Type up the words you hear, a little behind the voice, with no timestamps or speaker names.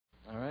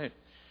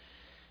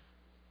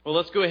Well,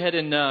 let's go ahead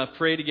and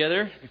pray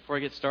together before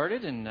I get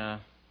started, and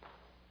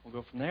we'll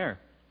go from there.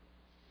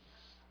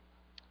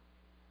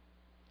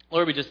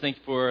 Lord, we just thank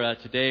you for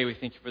today. We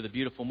thank you for the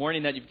beautiful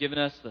morning that you've given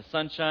us, the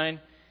sunshine.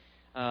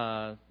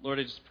 Lord,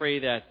 I just pray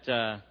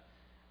that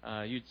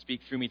you'd speak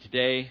through me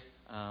today.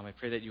 I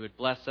pray that you would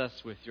bless us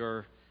with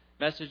your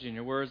message and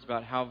your words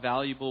about how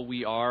valuable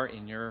we are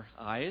in your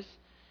eyes.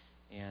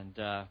 And,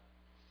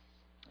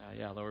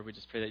 Lord, we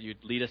just pray that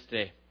you'd lead us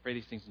today. Pray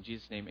these things in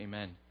Jesus' name,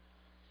 amen.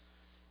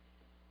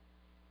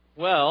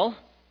 Well,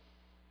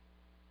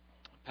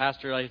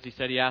 Pastor, as he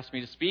said, he asked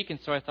me to speak, and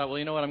so I thought, well,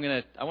 you know what,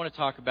 I want to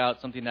talk about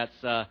something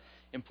that's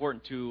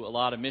important to a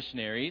lot of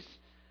missionaries.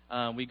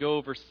 We go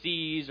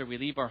overseas or we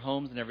leave our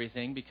homes and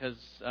everything because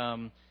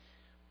and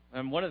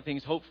one of the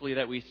things, hopefully,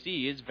 that we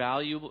see is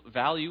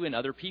value in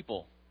other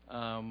people.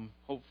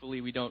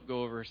 Hopefully, we don't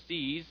go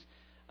overseas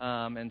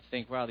and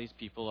think, wow, these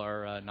people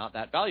are not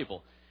that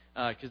valuable,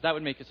 because that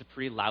would make us a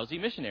pretty lousy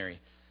missionary.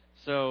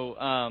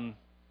 So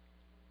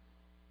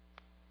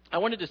I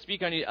wanted to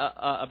speak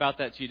about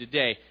that to you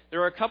today. There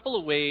are a couple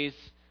of ways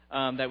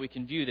that we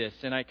can view this,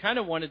 and I kind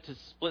of wanted to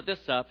split this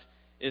up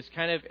as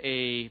kind of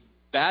a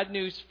bad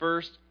news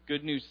first,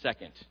 good news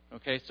second.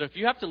 Okay, so if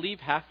you have to leave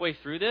halfway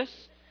through this,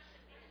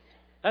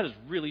 that is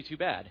really too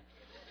bad.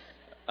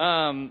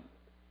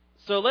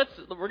 So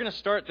we're going to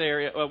start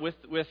there with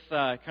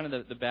kind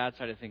of the bad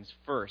side of things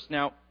first.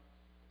 Now,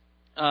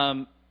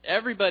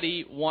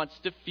 everybody wants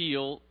to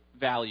feel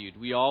valued.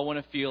 We all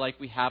want to feel like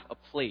we have a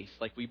place,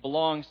 like we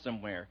belong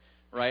somewhere,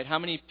 right? How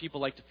many people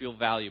like to feel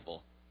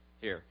valuable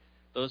here?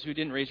 Those who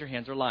didn't raise your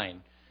hands are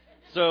lying.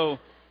 So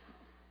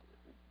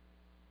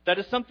that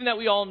is something that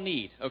we all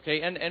need,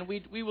 okay? And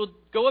we will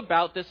go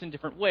about this in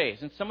different ways.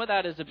 And some of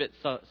that is a bit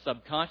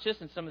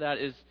subconscious, and some of that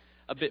is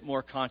a bit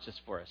more conscious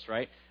for us,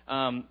 right?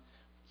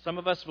 Some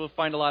of us will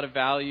find a lot of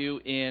value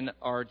in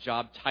our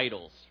job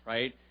titles,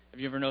 right? Have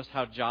you ever noticed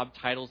how job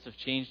titles have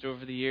changed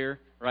over the year?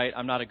 Right?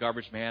 I'm not a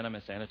garbage man. I'm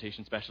a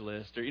sanitation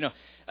specialist. Or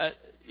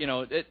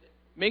it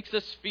makes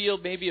us feel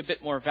maybe a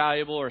bit more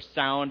valuable or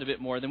sound a bit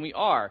more than we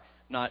are.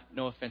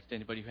 No offense to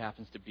anybody who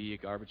happens to be a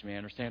garbage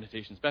man or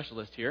sanitation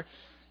specialist here,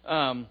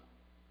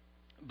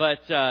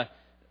 but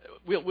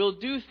we'll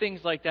do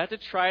things like that to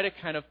try to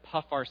kind of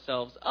puff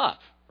ourselves up,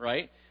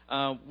 right?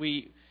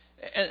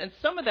 And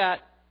some of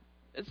that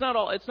it's not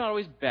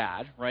always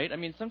bad, right? I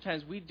mean,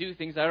 sometimes we do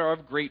things that are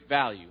of great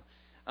value.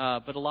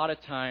 But a lot of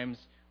times,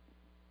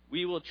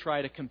 we will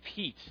try to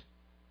compete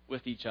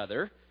with each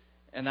other,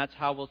 and that's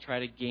how we'll try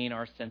to gain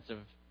our sense of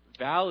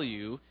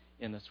value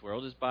in this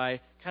world, is by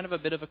kind of a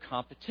bit of a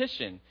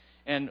competition.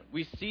 And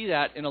we see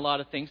that in a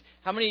lot of things.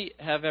 How many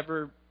have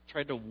ever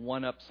tried to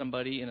one-up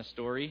somebody in a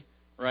story,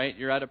 right?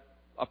 You're at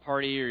a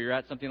party or you're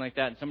at something like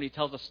that, and somebody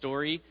tells a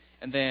story,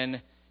 and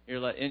then you're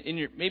like,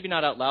 maybe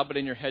not out loud, but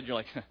in your head, you're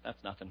like,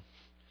 that's nothing.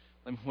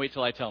 Let me wait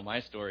till I tell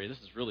my story. This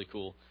is really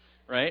cool,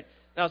 right?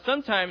 Now,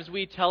 sometimes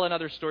we tell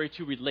another story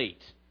to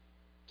relate,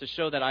 to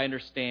show that I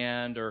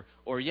understand,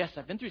 or yes,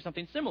 I've been through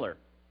something similar.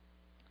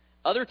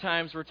 Other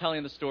times we're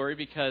telling the story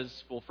because,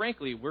 well,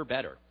 frankly, we're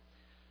better,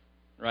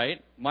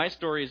 right? My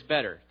story is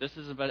better. This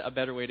is a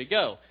better way to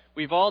go.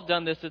 We've all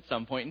done this at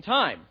some point in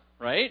time,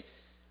 right?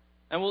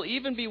 And we'll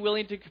even be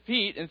willing to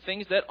compete in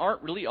things that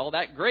aren't really all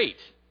that great,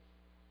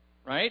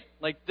 right?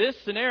 Like this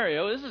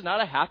scenario, this is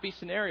not a happy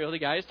scenario the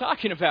guy is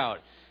talking about.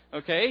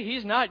 Okay,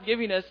 he's not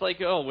giving us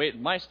like, oh, wait,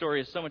 my story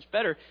is so much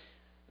better.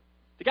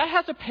 The guy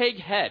has a peg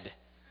head.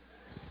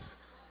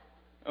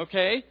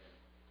 Okay?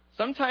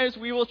 Sometimes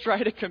we will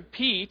try to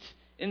compete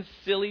in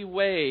silly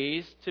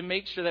ways to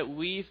make sure that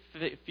we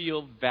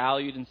feel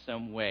valued in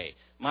some way.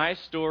 My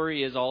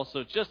story is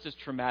also just as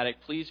traumatic.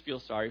 Please feel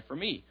sorry for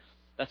me.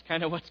 That's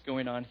kind of what's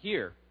going on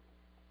here.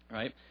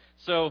 Right?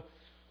 So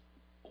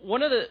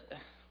one of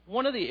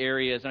the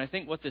areas, and I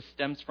think what this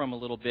stems from a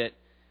little bit,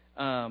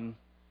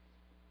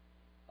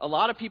 a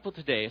lot of people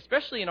today,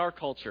 especially in our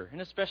culture,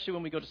 and especially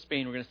when we go to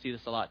Spain, we're going to see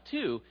this a lot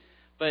too,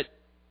 but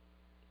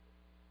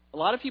a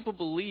lot of people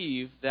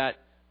believe that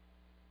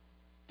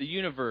the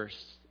universe,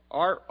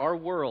 our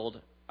world,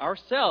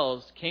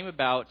 ourselves came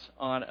about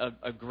on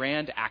a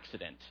grand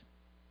accident.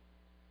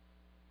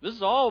 This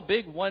is all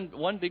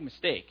one big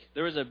mistake.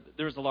 There was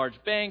a large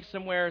bang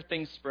somewhere,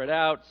 things spread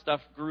out,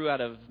 stuff grew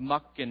out of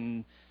muck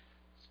and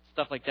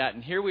stuff like that,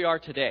 and here we are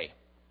today.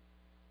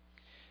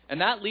 And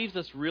that leaves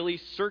us really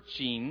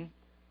searching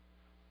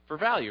for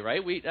value,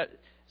 right?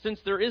 Since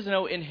there is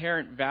no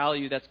inherent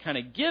value that's kind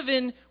of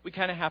given, we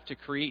kind of have to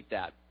create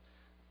that.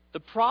 The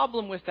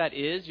problem with that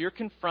is you're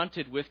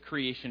confronted with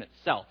creation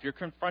itself. You're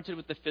confronted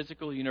with the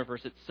physical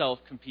universe itself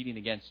competing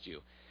against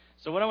you.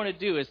 So what I want to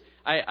do is,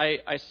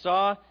 I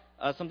saw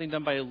something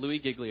done by Louis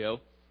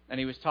Giglio, and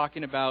he was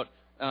talking about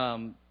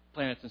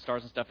planets and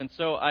stars and stuff. And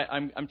so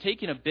I'm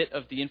taking a bit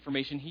of the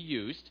information he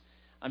used.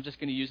 I'm just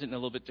going to use it in a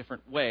little bit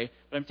different way,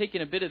 but I'm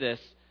taking a bit of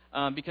this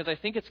because I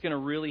think it's going to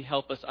really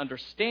help us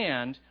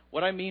understand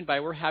what I mean by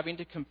we're having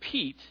to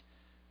compete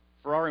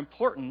for our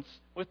importance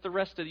with the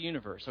rest of the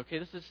universe. Okay,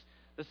 this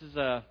is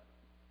going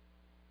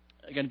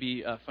to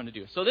be fun to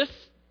do. So this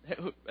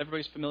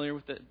Everybody's familiar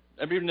with it?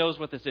 Everybody knows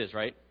what this is,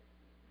 right?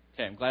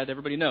 Okay, I'm glad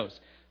everybody knows.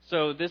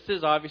 So this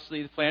is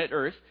obviously the planet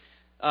Earth.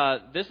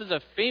 This is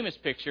a famous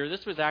picture.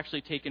 This was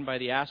actually taken by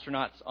the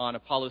astronauts on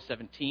Apollo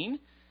 17.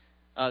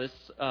 This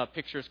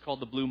picture is called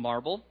the Blue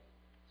Marble.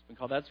 It's been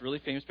called that. It's a really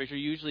famous picture.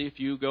 Usually if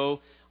you go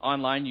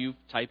online, you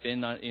type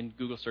in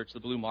Google search the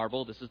Blue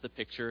Marble. This is the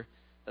picture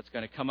that's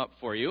going to come up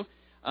for you.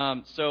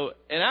 And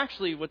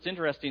actually what's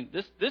interesting,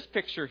 this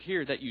picture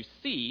here that you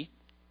see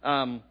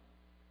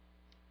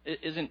it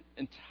isn't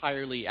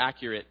entirely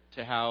accurate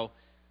to how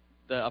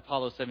the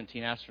Apollo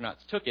 17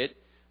 astronauts took it.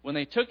 When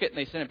they took it and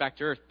they sent it back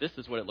to Earth, this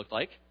is what it looked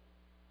like.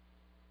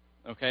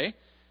 Okay?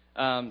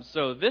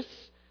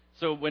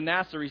 So when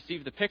NASA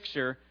received the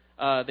picture,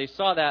 they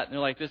saw that and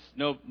they're like,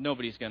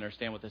 nobody's going to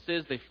understand what this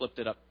is. They flipped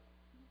it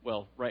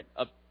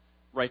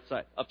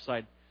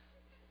upside.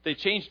 They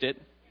changed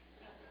it,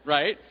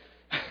 right?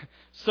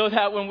 So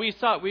that when we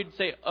saw it, we'd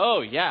say, oh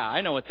yeah,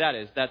 I know what that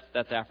is.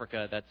 That's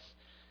Africa.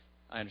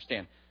 I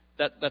understand.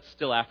 That's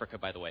still Africa,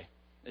 by the way.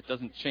 It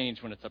doesn't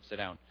change when it's upside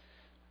down.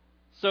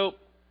 So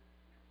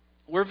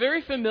we're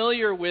very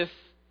familiar with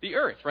the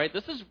Earth, right?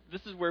 This is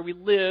where we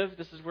live.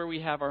 This is where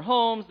we have our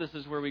homes. This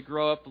is where we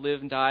grow up,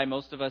 live, and die.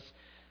 Most of us,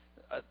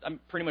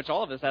 pretty much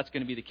all of us, that's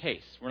going to be the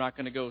case. We're not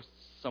going to go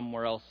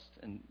somewhere else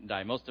and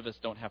die. Most of us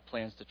don't have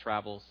plans to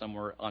travel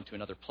somewhere onto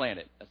another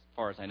planet, as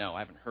far as I know. I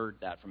haven't heard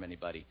that from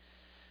anybody.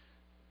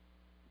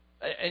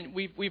 And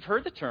we've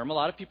heard the term. A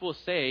lot of people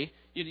say,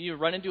 you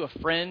run into a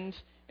friend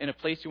in a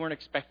place you weren't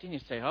expecting. You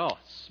say, oh,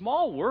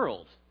 small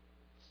world.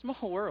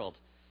 Small world.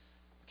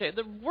 Okay,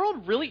 the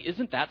world really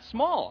isn't that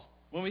small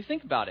when we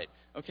think about it.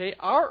 Okay,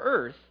 our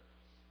Earth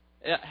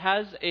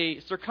has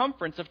a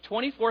circumference of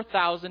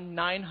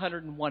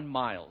 24,901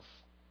 miles.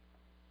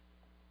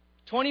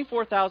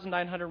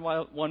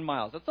 24,901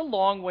 miles. That's a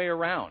long way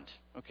around.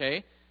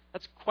 Okay,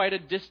 that's quite a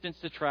distance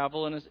to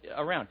travel and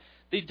around.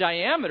 The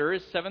diameter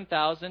is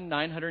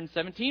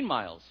 7,917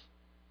 miles.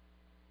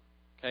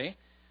 Okay,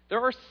 there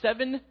are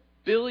 7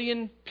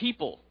 billion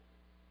people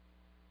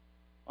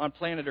on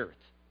planet Earth.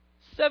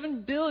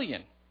 7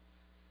 billion.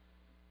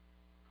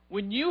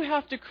 When you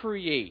have to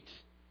create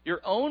your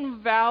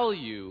own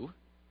value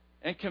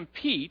and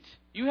compete,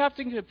 you have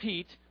to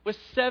compete with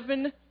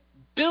 7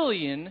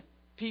 billion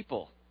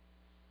people.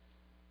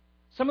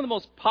 Some of the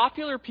most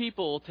popular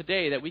people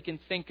today that we can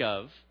think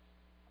of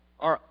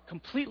are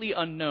completely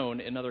unknown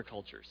in other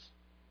cultures.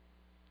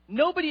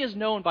 Nobody is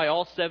known by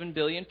all 7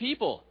 billion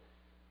people.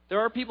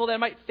 There are people that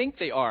might think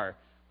they are.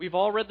 We've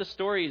all read the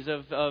stories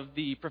of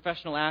the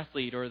professional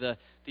athlete or the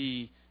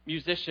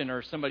musician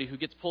or somebody who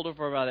gets pulled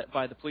over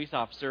by the police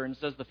officer and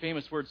says the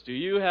famous words, "Do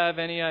you have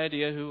any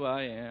idea who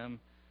I am?"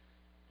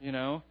 You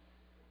know?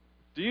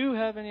 Do you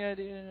have any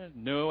idea?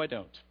 No, I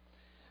don't.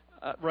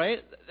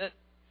 Right?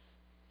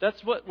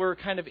 That's what we're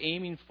kind of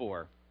aiming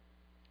for.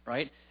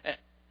 Right?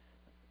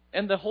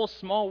 And the whole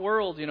small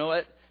world,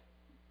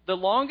 the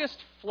longest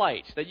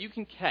flight that you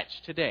can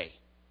catch today,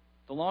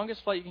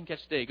 goes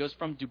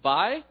from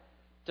Dubai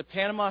to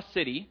Panama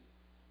City,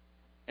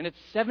 and it's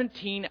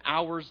 17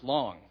 hours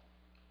long.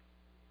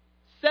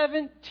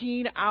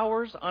 17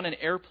 hours on an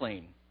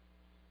airplane.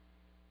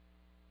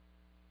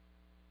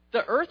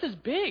 The Earth is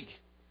big.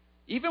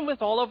 Even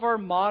with all of our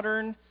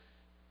modern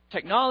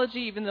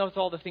technology, even with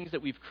all the things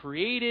that we've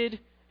created,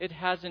 it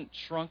hasn't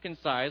shrunk in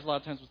size. A lot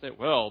of times we'll say,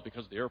 well,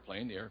 because of the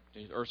airplane, the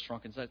Earth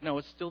shrunk in size. No,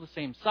 it's still the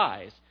same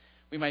size.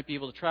 We might be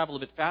able to travel a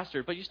bit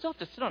faster, but you still have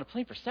to sit on a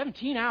plane for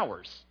 17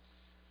 hours.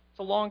 It's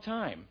a long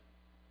time.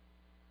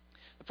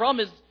 The problem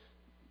is,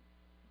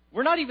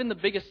 we're not even the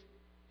biggest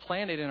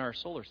planet in our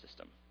solar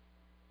system.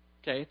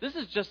 Okay, this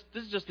is just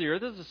the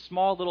Earth. This is a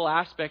small little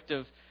aspect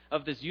of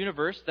this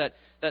universe that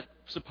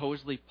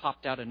supposedly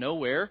popped out of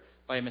nowhere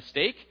by a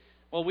mistake.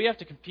 Well, we have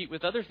to compete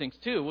with other things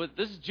too.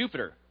 This is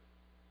Jupiter,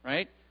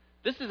 right?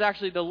 This is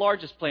actually the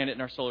largest planet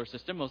in our solar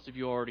system. Most of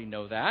you already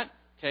know that.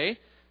 Okay,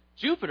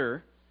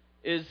 Jupiter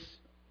is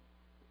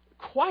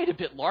quite a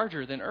bit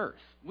larger than Earth.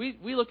 We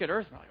look at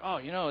Earth and we're like, oh,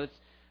 it's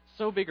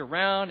so big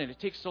around and it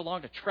takes so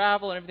long to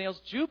travel and everything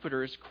else.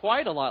 Jupiter is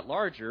quite a lot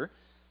larger.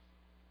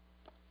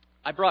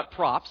 I brought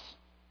props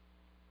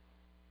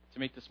to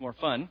make this more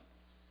fun.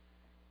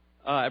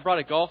 I brought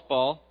a golf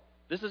ball.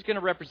 This is going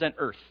to represent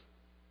Earth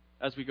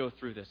as we go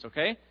through this,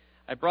 okay?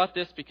 I brought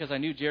this because I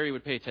knew Jerry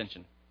would pay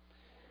attention.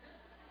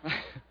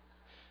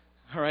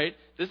 All right?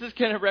 This is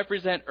going to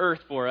represent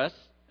Earth for us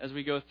as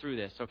we go through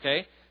this,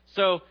 okay?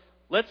 So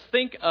let's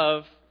think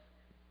of,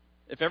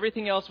 if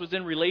everything else was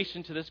in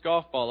relation to this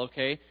golf ball,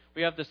 okay?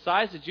 We have the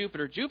size of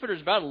Jupiter. Jupiter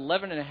is about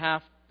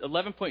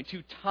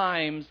 11.2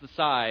 times the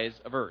size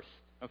of Earth.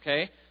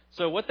 Okay,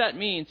 so what that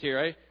means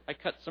here, I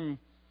cut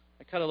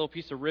a little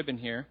piece of ribbon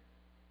here,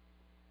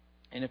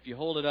 and if you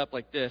hold it up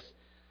like this,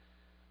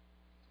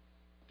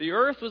 the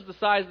Earth was the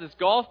size of this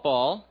golf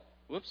ball.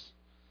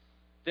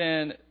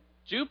 Then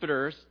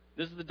Jupiter's,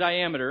 this is the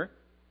diameter.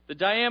 The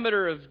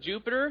diameter of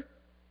Jupiter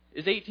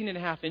is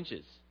 18.5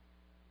 inches.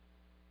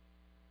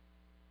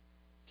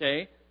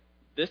 Okay,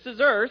 this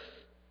is Earth.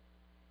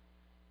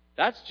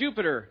 That's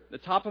Jupiter, the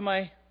top of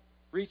my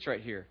reach right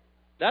here.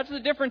 That's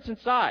the difference in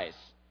size.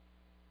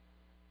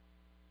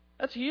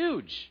 That's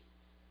huge.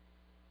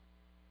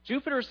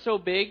 Jupiter is so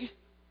big, if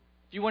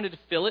you wanted to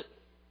fill it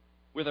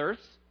with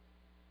Earths,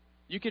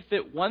 you could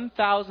fit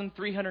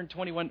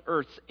 1,321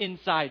 Earths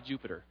inside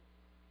Jupiter.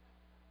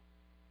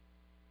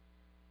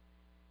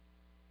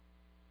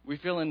 We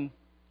feeling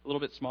a little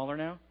bit smaller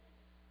now?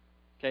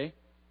 Okay.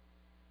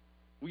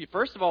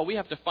 First of all, we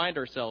have to find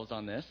ourselves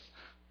on this.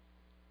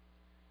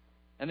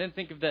 And then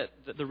think of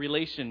the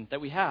relation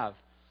that we have.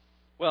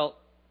 Well,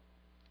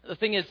 the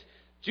thing is,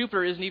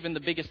 Jupiter isn't even the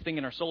biggest thing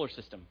in our solar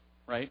system,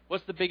 right?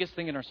 What's the biggest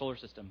thing in our solar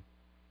system?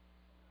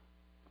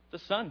 The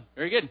sun.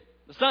 Very good.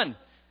 The sun.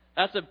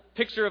 That's a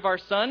picture of our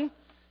sun.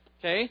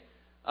 Okay.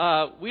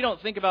 We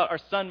don't think about our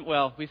sun.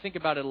 Well, we think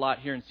about it a lot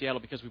here in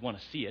Seattle because we want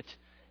to see it.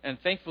 And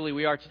thankfully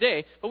we are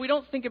today. But we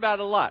don't think about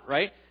it a lot,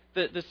 right?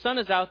 The sun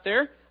is out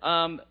there.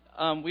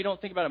 We don't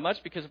think about it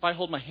much because if I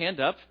hold my hand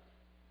up,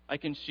 I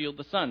can shield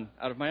the sun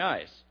out of my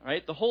eyes,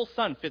 right? The whole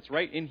sun fits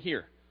right in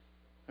here,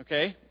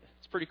 okay?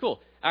 It's pretty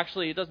cool.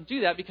 Actually, it doesn't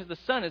do that because the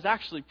sun is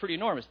actually pretty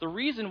enormous. The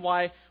reason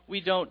why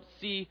we don't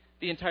see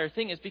the entire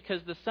thing is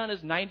because the sun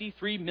is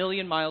 93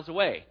 million miles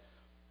away,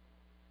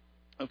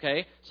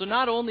 okay? So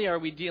not only are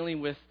we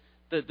dealing with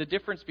the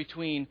difference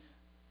between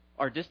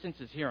our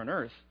distances here on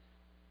Earth,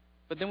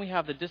 but then we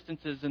have the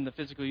distances in the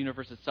physical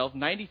universe itself,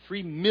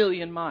 93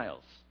 million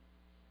miles.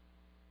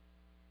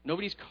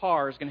 Nobody's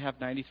car is going to have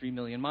 93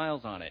 million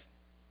miles on it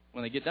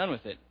when they get done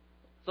with it.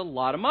 It's a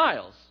lot of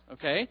miles,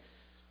 okay?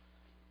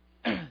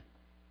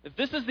 If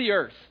this is the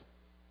Earth,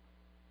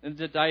 and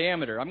the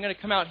diameter, I'm going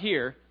to come out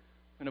here,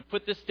 I'm going to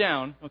put this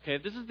down, okay?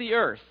 If this is the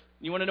Earth,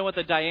 you want to know what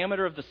the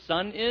diameter of the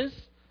sun is?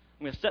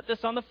 I'm going to set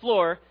this on the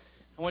floor.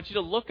 I want you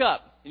to look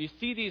up, and you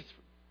see these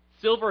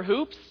silver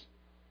hoops?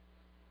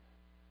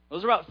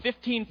 Those are about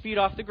 15 feet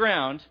off the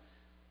ground.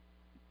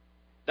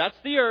 That's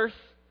the Earth.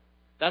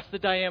 That's the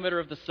diameter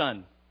of the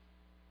sun.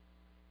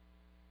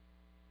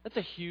 That's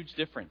a huge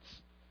difference.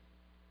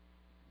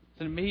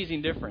 It's an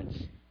amazing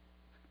difference.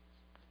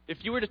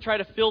 If you were to try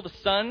to fill the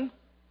sun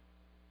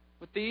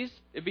with these,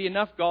 it'd be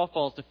enough golf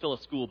balls to fill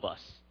a school bus.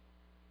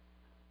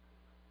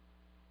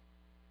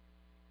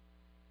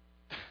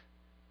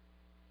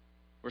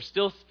 We're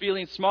still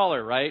feeling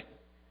smaller, right?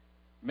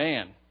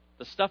 Man,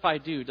 the stuff I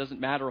do doesn't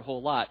matter a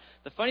whole lot.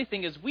 The funny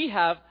thing is we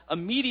have a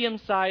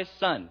medium-sized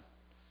sun,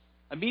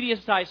 a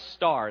medium-sized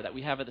star that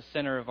we have at the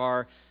center of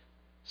our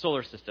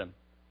solar system.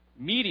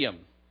 Medium.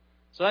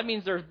 So that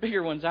means there's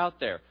bigger ones out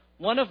there.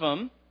 One of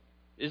them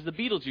is the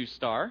Betelgeuse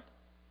star.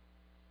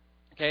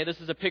 Okay,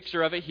 this is a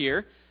picture of it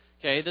here.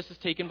 Okay, this is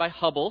taken by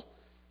Hubble.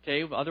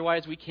 Okay,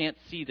 otherwise we can't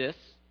see this,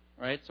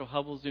 right? So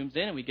Hubble zooms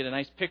in and we get a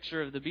nice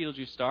picture of the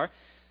Betelgeuse star.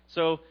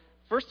 So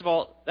first of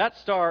all, that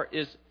star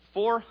is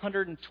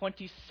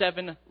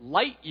 427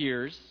 light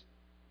years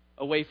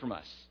away from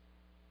us.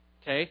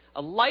 Okay,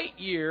 a light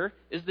year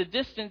is the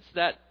distance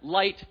that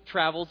light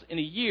travels in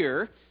a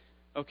year.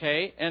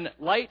 Okay, and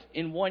light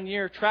in 1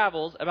 year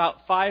travels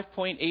about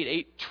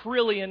 5.88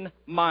 trillion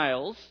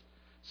miles.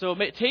 So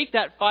take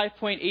that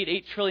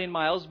 5.88 trillion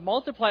miles,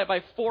 multiply it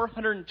by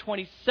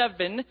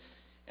 427,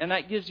 and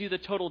that gives you the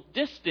total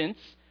distance,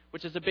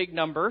 which is a big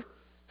number,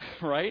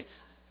 right?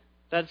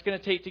 That's going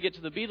to take to get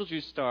to the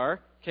Betelgeuse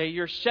star. Okay,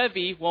 your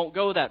Chevy won't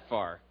go that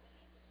far,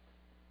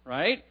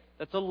 right?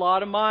 That's a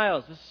lot of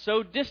miles. This is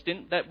so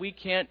distant that we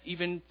can't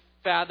even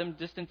fathom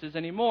distances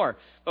anymore.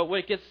 But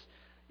what gets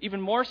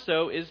even more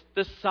so is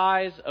the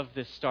size of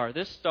this star.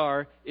 This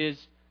star is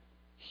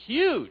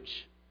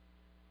huge.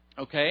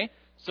 Okay?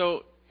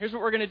 So here's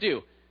what we're going to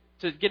do.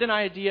 To get an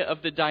idea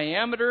of the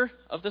diameter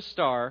of the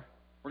star,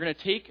 we're going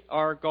to take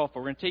our golf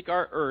ball. We're going to take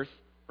our Earth,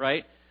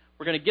 right?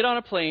 We're going to get on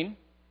a plane.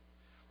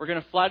 We're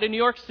going to fly to New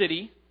York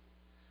City.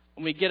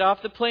 When we get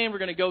off the plane, we're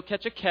going to go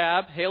catch a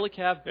cab, hail a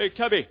cab. Hey,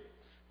 cabby,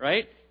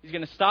 right? He's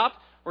going to stop.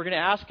 We're going to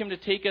ask him to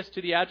take us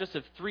to the address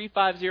of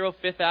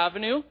 350 Fifth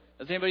Avenue.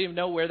 Does anybody even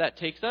know where that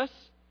takes us?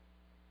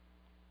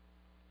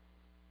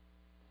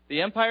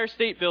 The Empire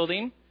State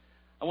Building.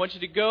 I want you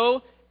to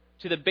go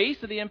to the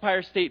base of the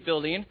Empire State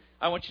Building.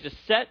 I want you to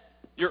set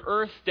your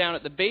Earth down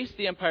at the base of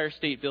the Empire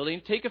State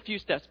Building, take a few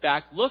steps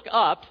back, look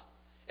up,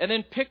 and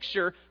then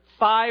picture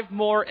 5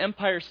 more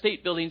Empire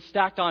State Buildings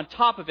stacked on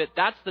top of it.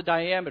 That's the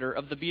diameter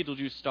of the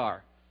Betelgeuse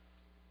star.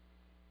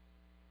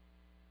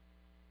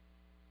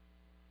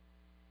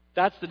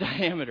 That's the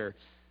diameter.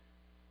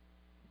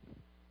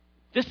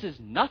 This is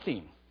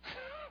nothing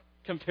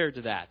compared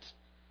to that.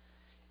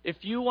 If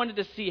you wanted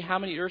to see how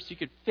many Earths you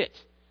could fit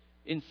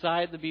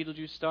inside the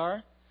Betelgeuse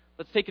star,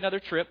 let's take another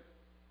trip.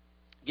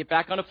 Get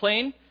back on a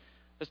plane.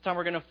 This time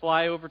we're going to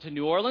fly over to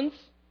New Orleans.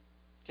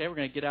 Okay, we're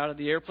going to get out of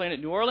the airplane at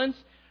New Orleans.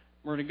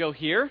 We're going to go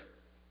here.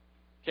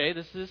 Okay,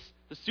 this is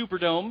the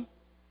Superdome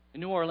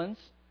in New Orleans.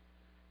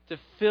 To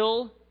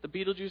fill the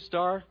Betelgeuse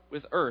star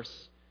with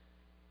Earths,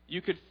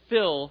 you could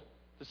fill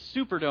the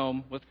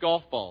Superdome with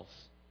golf balls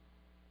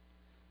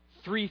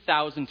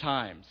 3,000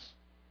 times.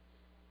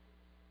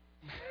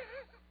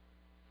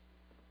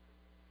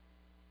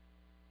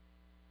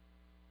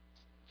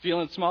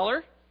 Feeling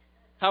smaller?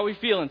 How are we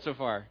feeling so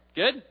far?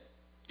 Good?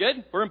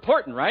 Good? We're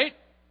important, right?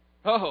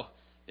 Oh,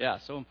 yeah,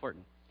 so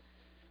important.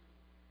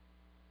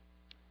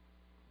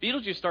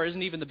 Betelgeuse star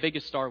isn't even the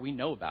biggest star we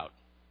know about.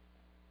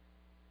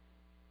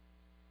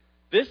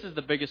 This is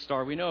the biggest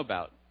star we know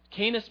about.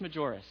 Canis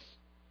Majoris.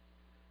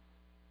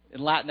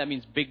 In Latin, that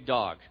means big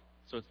dog.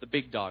 So it's the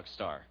big dog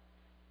star.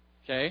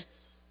 Okay?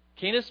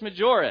 Canis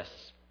Majoris.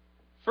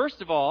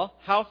 First of all,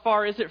 how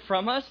far is it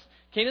from us?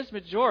 Canis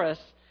Majoris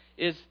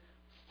is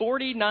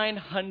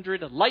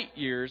 4,900 light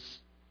years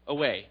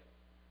away.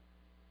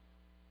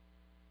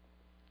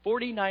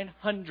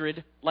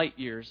 4,900 light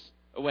years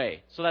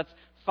away. So that's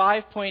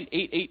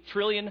 5.88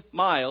 trillion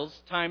miles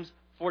times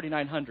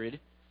 4,900.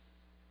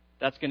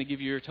 That's going to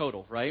give you your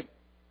total, right?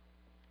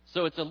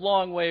 So it's a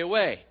long way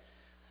away.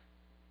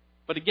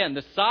 But again,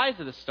 the size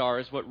of the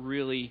star is what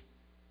really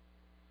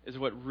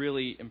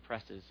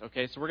impresses.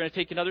 Okay, so we're going to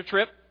take another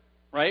trip,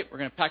 right? We're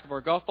going to pack up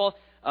our golf ball,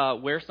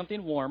 wear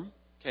something warm.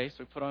 Okay, so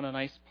we put on a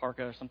nice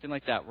parka or something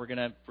like that.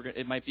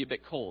 It might be a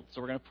bit cold,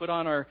 so we're going to put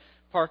on our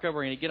parka.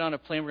 We're going to get on a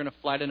plane. We're going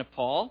to fly to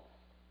Nepal.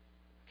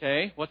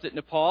 Okay, what's at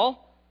Nepal?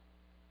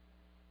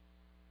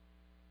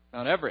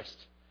 Mount Everest.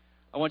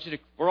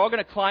 We're all going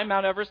to climb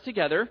Mount Everest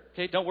together.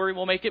 Okay, don't worry,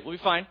 we'll make it. We'll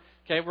be fine.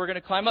 Okay, we're going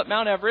to climb up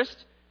Mount Everest.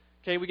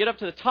 Okay, we get up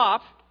to the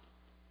top.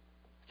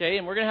 Okay,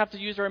 and we're going to have to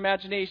use our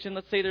imagination.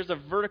 Let's say there's a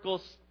vertical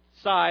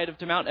side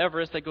to Mount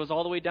Everest that goes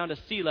all the way down to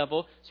sea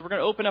level. So we're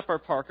going to open up our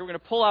parka. We're going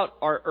to pull out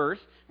our earth.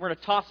 We're going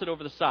to toss it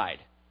over the side.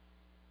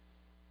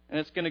 And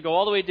it's going to go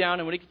all the way down.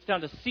 And when it gets down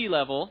to sea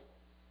level,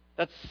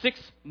 that's 6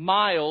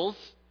 miles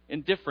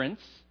in difference.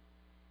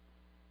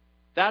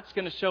 That's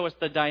going to show us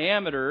the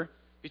diameter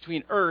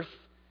between Earth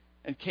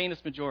and Canis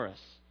Majoris.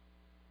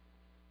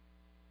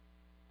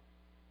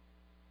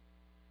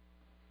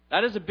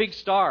 That is a big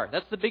star.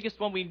 That's the biggest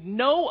one we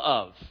know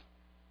of.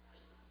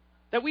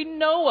 That we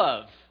know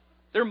of.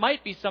 There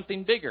might be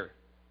something bigger.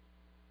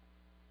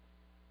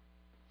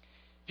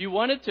 If you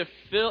wanted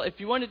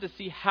to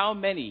see how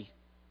many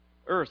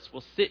Earths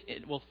will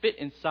fit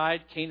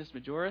inside Canis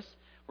Majoris,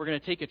 we're going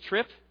to take a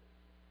trip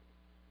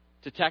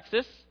to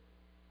Texas.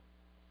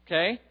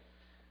 Okay?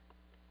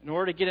 In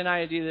order to get an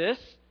idea of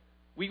this,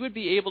 we would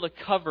be able to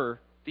cover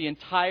the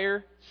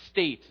entire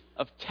state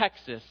of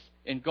Texas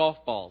in golf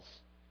balls.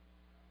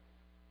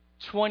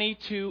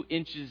 22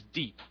 inches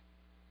deep.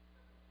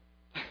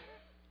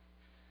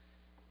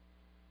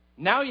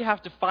 Now you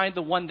have to find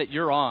the one that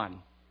you're on.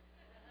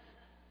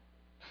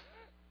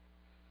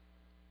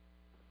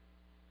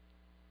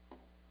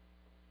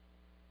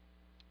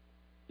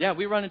 Yeah,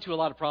 we run into a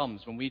lot of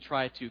problems when we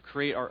try to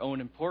create our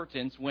own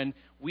importance, when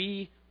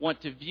we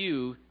want to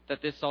view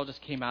that this all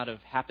just came out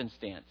of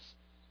happenstance,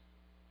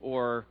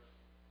 or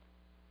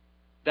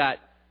that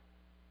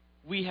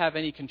we have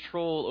any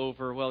control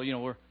over,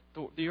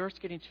 the Earth's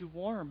getting too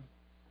warm.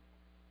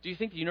 Do you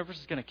think the universe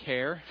is going to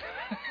care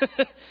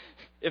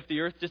if the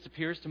Earth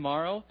disappears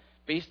tomorrow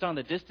based on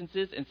the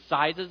distances and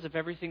sizes of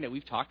everything that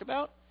we've talked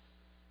about?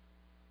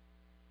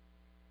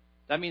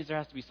 That means there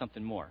has to be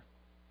something more.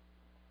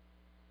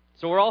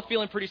 So we're all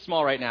feeling pretty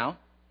small right now,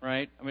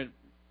 right? I mean,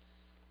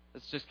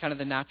 it's just kind of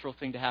the natural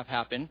thing to have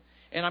happen.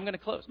 And I'm going to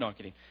close. No, I'm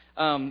kidding.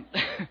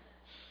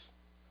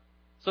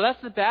 So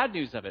that's the bad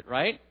news of it,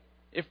 right?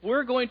 If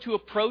we're going to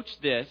approach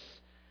this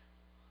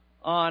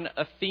on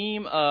a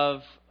theme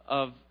of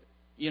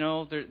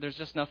there's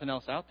just nothing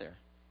else out there,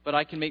 but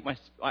I can give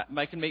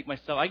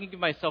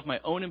myself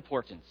my own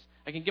importance.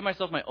 I can give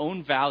myself my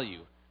own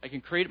value. I can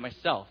create it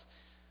myself.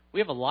 We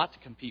have a lot to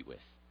compete with.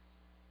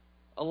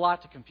 A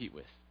lot to compete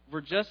with.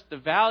 The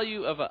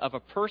value of a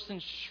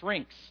person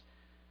shrinks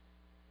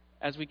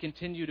as we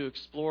continue to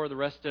explore the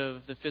rest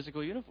of the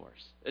physical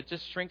universe. It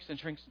just shrinks and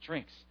shrinks and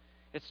shrinks.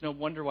 It's no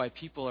wonder why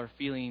people are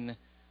feeling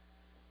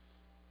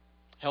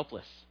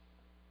helpless,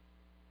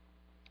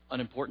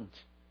 unimportant,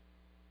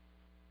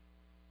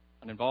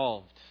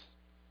 uninvolved.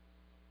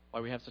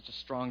 Why we have such a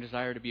strong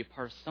desire to be a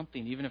part of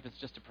something, even if it's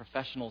just a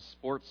professional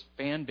sports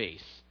fan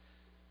base.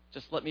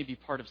 Just let me be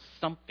part of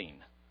something.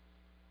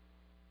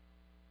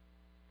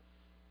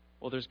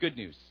 Well, there's good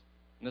news.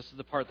 And this is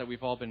the part that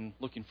we've all been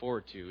looking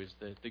forward to, is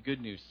the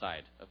good news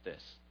side of this.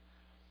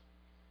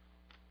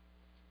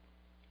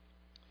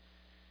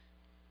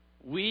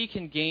 We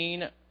can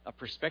gain a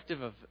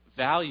perspective of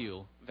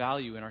value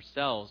in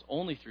ourselves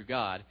only through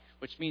God,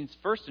 which means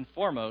first and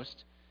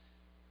foremost,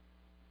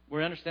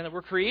 we understand that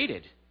we're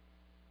created.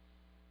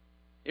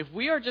 If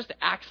we are just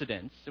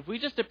accidents, if we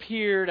just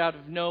appeared out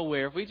of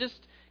nowhere, if we just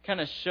kind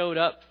of showed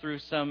up through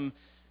some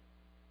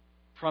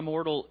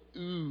primordial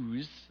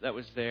ooze that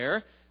was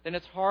there, then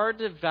it's hard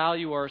to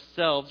value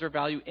ourselves or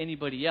value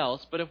anybody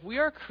else. But if we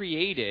are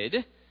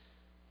created,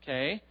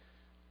 okay,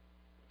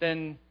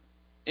 then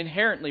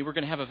inherently we're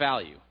going to have a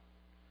value.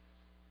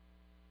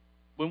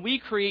 When we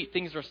create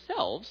things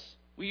ourselves,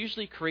 we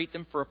usually create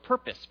them for a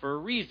purpose, for a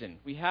reason.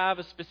 We have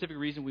a specific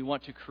reason we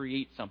want to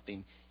create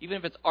something, even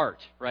if it's art,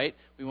 right?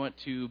 We want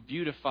to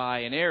beautify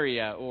an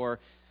area, or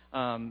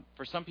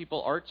for some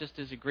people, art just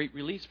is a great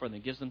release for them.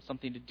 It gives them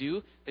something to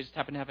do. They just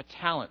happen to have a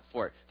talent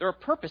for it. There are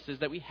purposes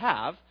that we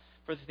have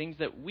for the things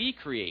that we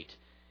create.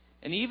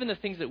 And even the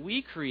things that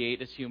we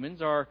create as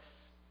humans are,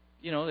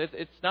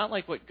 it's not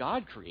like what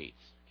God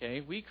creates.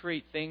 Okay, we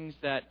create things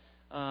that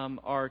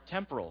are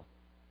temporal.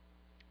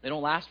 They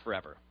don't last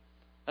forever.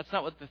 That's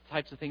not what the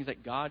types of things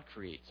that God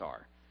creates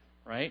are,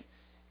 right?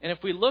 And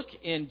if we look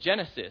in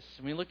Genesis,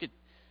 and we look at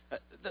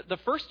the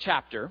first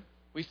chapter,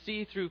 we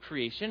see through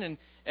creation,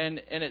 and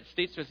it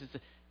states to us,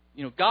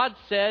 God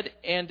said,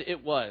 and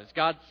it was.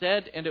 God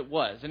said, and it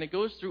was. And it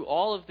goes through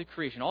all of the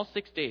creation, all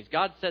 6 days.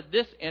 God said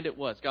this, and it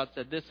was. God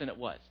said this, and it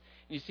was.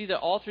 And you see that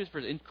all through His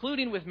verse,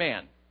 including with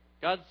man.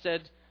 God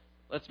said,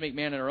 let's make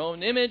man in our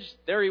own image.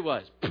 There He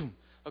was. Boom.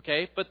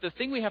 Okay? But the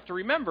thing we have to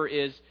remember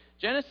is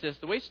Genesis,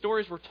 the way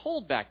stories were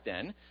told back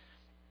then,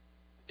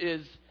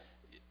 is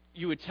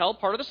you would tell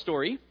part of the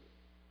story,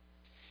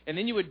 and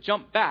then you would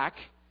jump back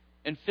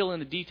and fill in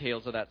the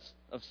details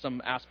of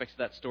some aspects of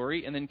that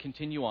story, and then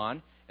continue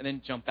on, and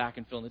then jump back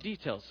and fill in the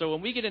details. So when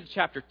we get into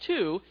chapter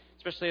 2,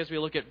 especially as we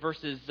look at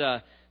verses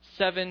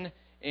 7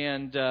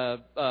 and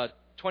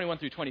 21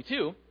 through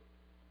 22,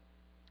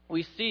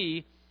 we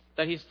see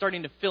that he's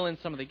starting to fill in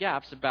some of the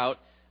gaps about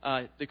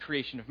the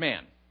creation of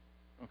man.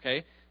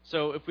 Okay?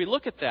 So if we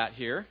look at that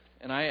here,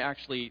 and I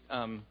actually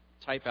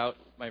type out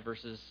my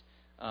verses,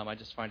 I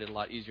just find it a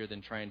lot easier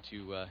than trying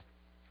to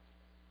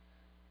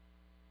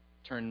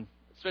turn,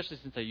 especially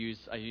since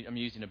I'm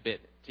using a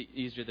bit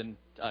easier than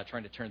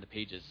trying to turn the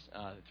pages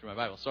through my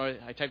Bible. So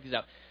I typed these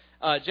out.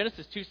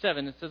 Genesis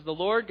 2:7, it says, "The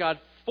Lord God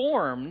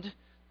formed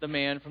the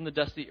man from the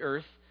dust of the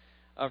earth,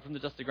 from the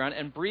dust of the ground,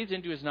 and breathed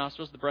into his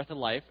nostrils the breath of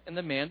life, and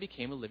the man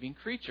became a living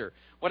creature."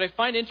 What I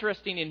find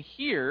interesting in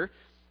here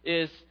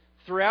is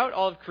throughout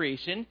all of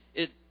creation,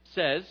 it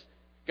says,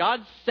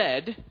 God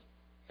said,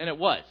 and it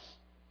was.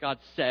 God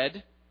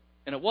said,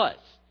 and it was.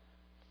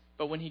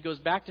 But when he goes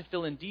back to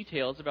fill in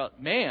details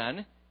about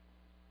man,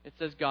 it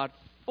says God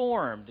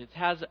formed. It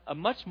has a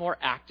much more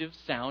active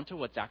sound to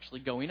what's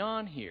actually going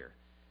on here.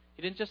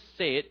 He didn't just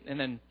say it, and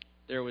then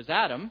there was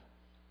Adam.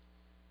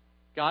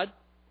 God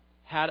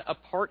had a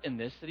part in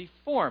this that he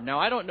formed. Now,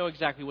 I don't know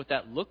exactly what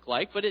that looked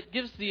like, but it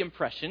gives the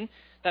impression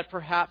that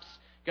perhaps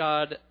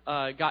God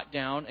got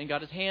down and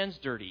got his hands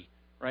dirty,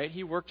 right?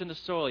 He worked in the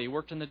soil, he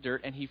worked in the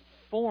dirt, and he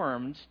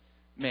formed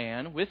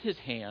man with his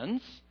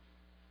hands.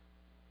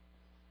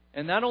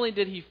 And not only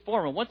did he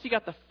form him, once he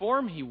got the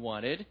form he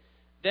wanted,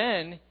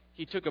 then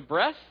he took a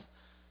breath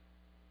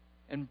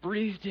and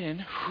breathed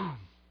in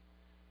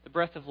the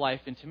breath of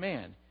life into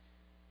man.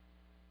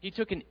 He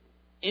took an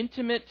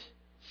intimate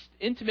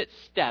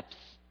steps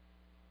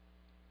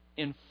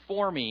in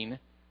forming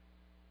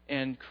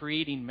and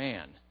creating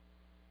man.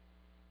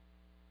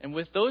 And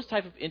with those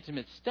type of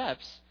intimate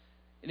steps,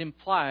 it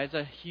implies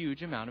a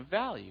huge amount of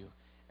value.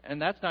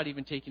 And that's not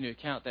even taking into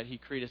account that he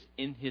created us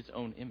in his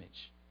own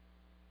image.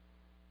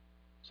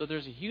 So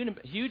there's a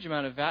huge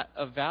amount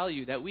of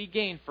value that we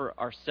gain for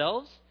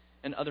ourselves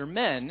and other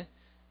men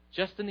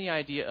just in the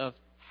idea of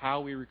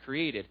how we were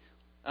created.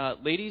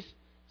 Ladies,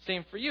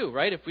 same for you,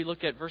 right? If we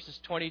look at verses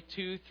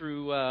 22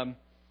 through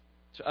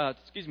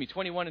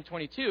 21 and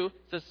 22, it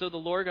says, "So the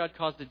Lord God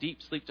caused a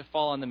deep sleep to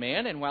fall on the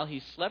man, and while he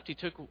slept, he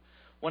took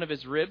one of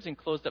his ribs and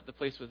closed up the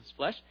place with his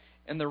flesh.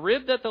 And the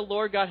rib that the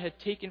Lord God had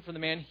taken from the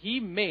man, he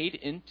made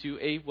into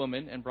a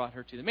woman and brought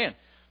her to the man."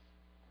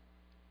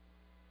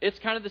 It's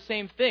kind of the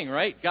same thing,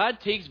 right? God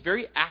takes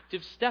very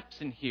active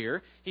steps in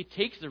here. He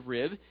takes the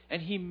rib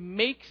and he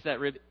makes that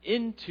rib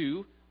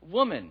into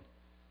woman.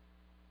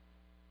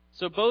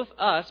 So both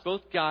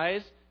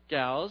guys,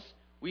 gals,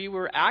 we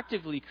were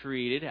actively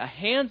created, a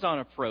hands-on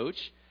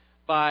approach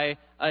by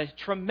a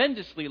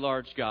tremendously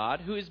large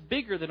God who is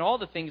bigger than all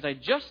the things I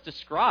just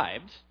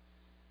described.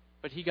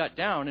 But he got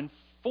down and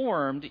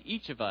formed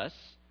each of us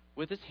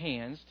with his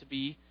hands to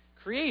be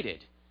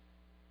created.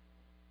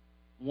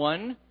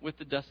 One with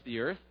the dust of the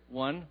earth,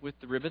 one with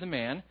the rib of the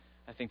man.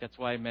 I think that's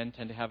why men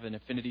tend to have an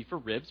affinity for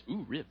ribs.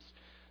 Ooh, ribs.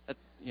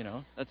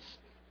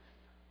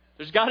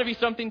 There's got to be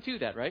something to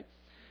that, right?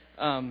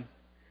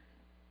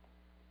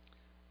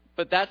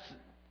 But that's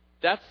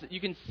you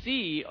can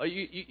see,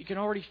 you can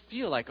already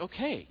feel like,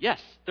 okay, yes,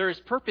 there is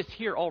purpose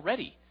here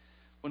already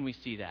when we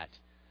see that.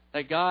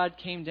 That God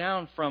came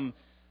down from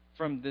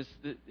his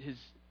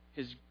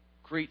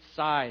great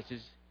size,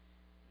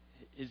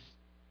 his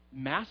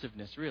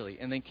massiveness, really,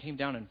 and then came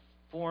down and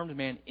formed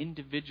man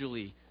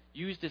individually,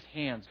 used his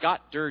hands,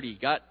 got dirty,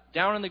 got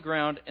down on the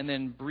ground, and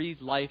then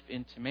breathed life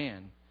into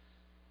man.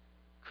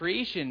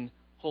 Creation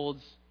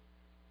holds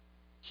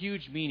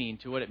huge meaning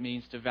to what it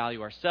means to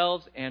value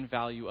ourselves and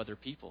value other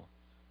people.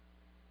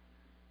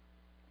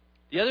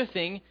 The other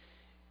thing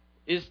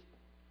is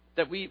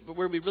that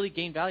where we really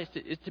gain value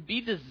is to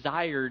be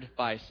desired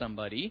by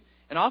somebody.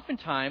 And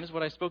oftentimes,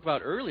 what I spoke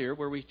about earlier,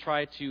 where we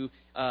try to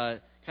kind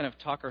of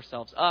talk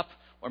ourselves up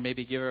or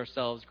maybe give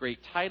ourselves great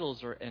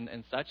titles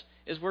and such,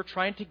 is we're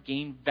trying to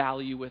gain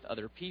value with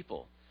other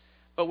people.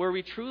 But where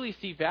we truly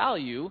see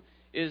value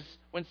is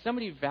when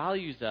somebody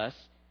values us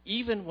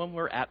even when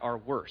we're at our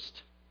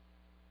worst.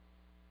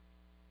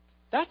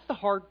 That's the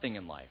hard thing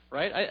in life,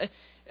 right?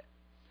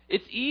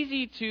 It's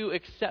easy to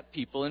accept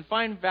people and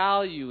find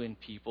value in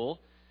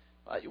people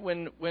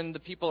when the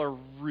people are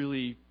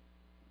really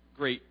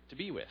great to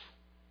be with,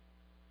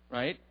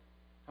 right?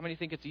 How many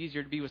think it's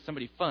easier to be with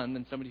somebody fun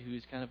than somebody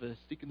who's kind of a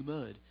stick in the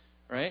mud,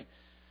 right?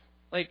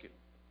 Like,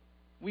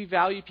 we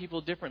value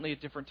people differently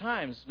at different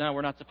times. Now,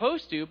 we're not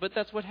supposed to, but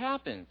that's what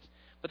happens.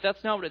 But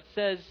that's not what it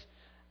says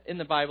in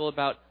the Bible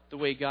about the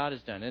way God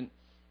has done. And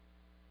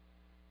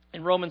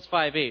in Romans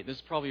 5:8, this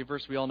is probably a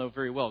verse we all know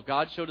very well.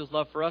 God showed his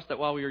love for us that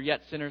while we were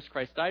yet sinners,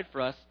 Christ died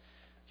for us.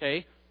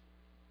 Okay?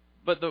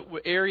 But the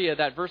area,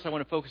 that verse I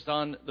want to focus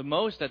on the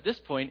most at this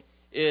point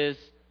is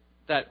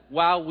that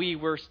while we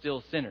were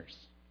still sinners.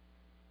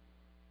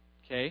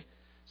 Okay?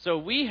 So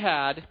we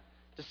had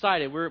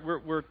decided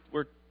we're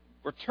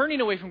turning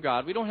away from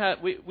God.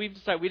 We've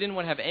decided we didn't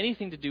want to have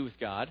anything to do with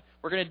God.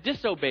 We're going to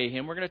disobey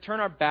him. We're going to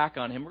turn our back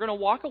on him. We're going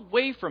to walk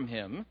away from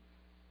him.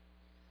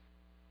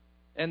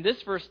 And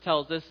this verse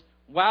tells us,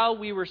 while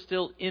we were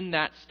still in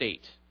that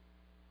state,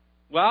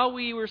 while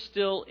we were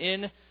still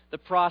in the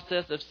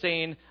process of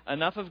saying,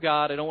 enough of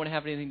God, I don't want to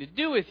have anything to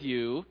do with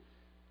you,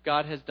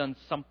 God has done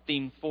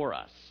something for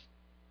us.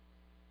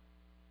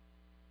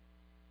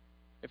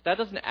 If that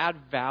doesn't add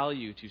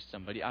value to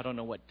somebody, I don't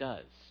know what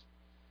does.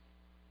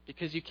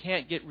 Because you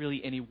can't get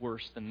really any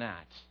worse than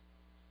that.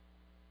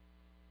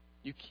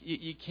 You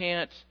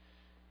can't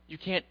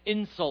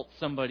insult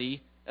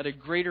somebody at a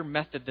greater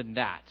method than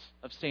that,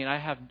 of saying,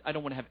 I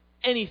don't want to have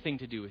anything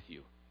to do with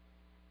you.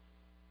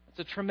 It's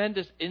a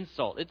tremendous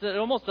insult. It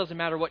almost doesn't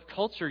matter what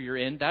culture you're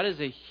in. That is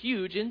a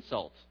huge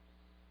insult.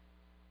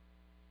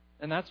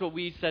 And that's what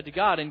we said to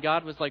God. And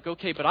God was like,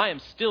 okay, but I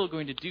am still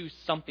going to do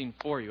something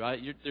for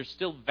you. There's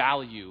still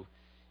value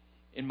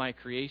in my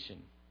creation.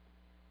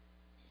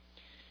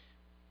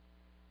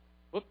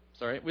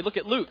 We look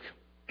at Luke.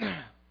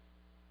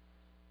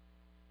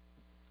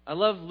 I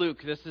love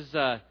Luke. This is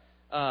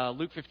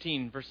Luke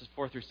 15, verses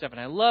 4 through 7.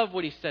 I love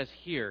what he says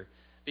here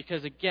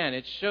because, again,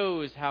 it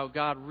shows how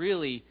God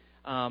really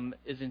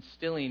is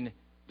instilling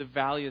the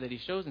value that he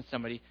shows in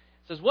somebody.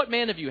 It says, what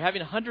man of you, having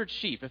 100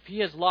 sheep, if he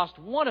has lost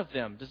one of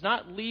them, does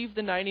not leave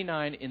the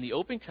 99 in the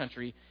open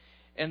country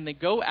and they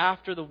go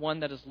after the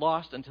one that is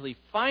lost until he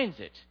finds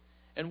it?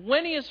 And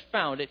when he has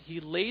found it, he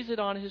lays it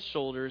on his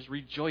shoulders,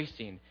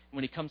 rejoicing. And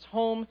when he comes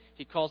home,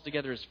 he calls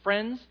together his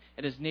friends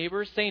and his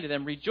neighbors, saying to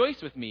them,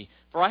 rejoice with me,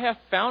 for I have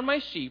found my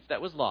sheep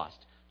that was lost.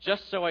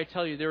 Just so I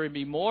tell you, there will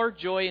be more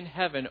joy in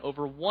heaven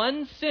over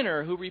one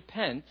sinner who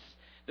repents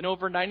than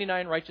over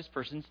 99 righteous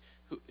persons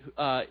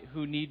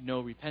who need no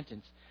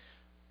repentance.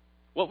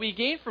 What we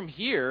gain from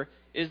here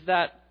is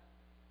that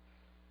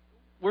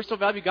we're so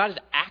valuable, God is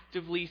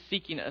actively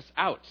seeking us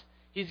out.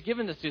 He's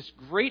given us this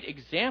great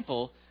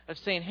example of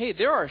saying, hey,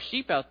 there are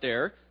sheep out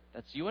there,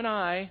 that's you and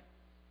I,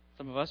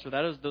 some of us, or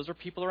those are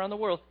people around the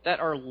world, that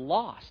are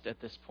lost at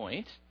this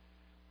point,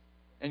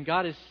 and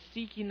God is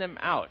seeking them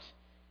out.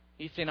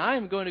 He's saying, I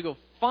am going to go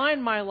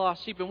find my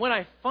lost sheep, and when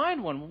I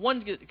find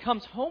one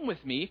comes home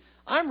with me,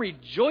 I'm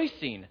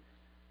rejoicing.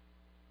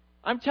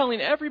 I'm telling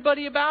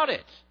everybody about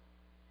it.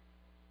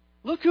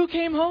 Look who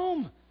came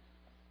home.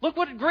 Look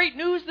what great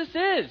news this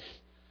is.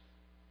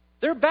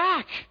 They're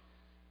back.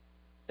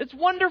 It's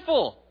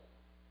wonderful.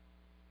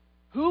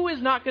 Who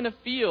is not going to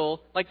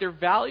feel like they're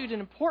valued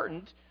and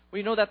important when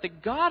you know that the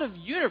God of the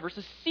universe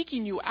is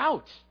seeking you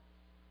out?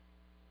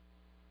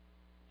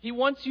 He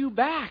wants you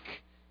back.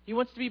 He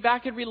wants to be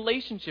back in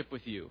relationship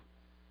with you.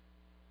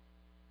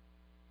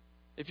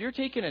 If you're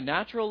taking a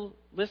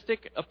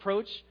naturalistic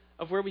approach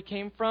of where we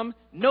came from,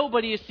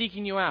 nobody is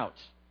seeking you out.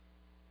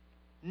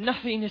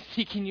 Nothing is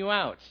seeking you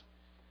out.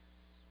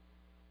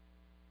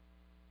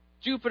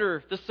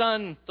 Jupiter, the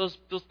sun, those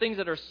things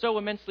that are so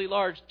immensely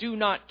large do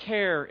not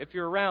care if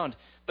you're around.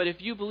 But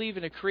if you believe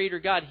in a creator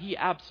God, he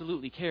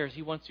absolutely cares.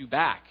 He wants you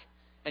back.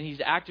 And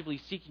he's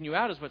actively seeking you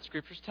out is what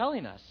Scripture's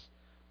telling us.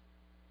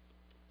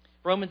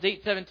 Romans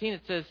 8:17,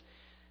 it says,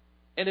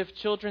 and if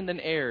children, then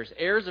heirs,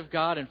 heirs of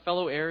God and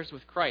fellow heirs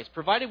with Christ,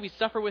 provided we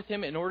suffer with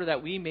him in order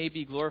that we may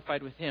be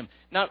glorified with him.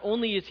 Not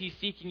only is he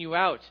seeking you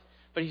out,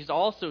 but he's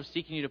also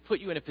seeking you to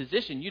put you in a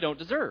position you don't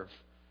deserve.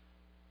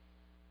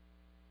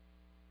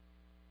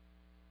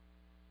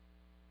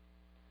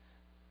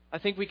 I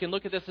think we can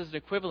look at this as an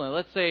equivalent.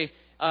 Let's say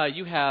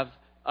you have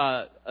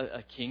a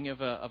king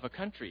of a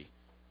country,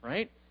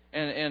 right?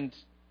 And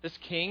this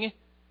king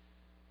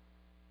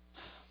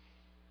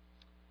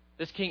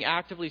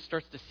actively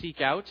starts to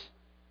seek out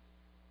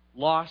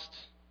lost,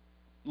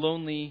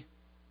 lonely,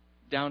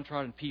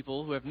 downtrodden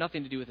people who have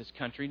nothing to do with his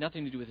country,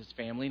 nothing to do with his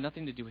family,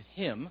 nothing to do with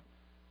him.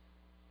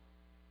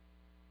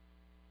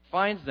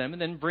 Finds them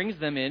and then brings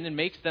them in and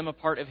makes them a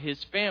part of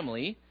his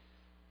family.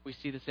 We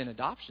see this in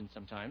adoption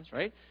sometimes,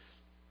 right?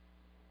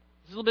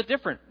 It's a little bit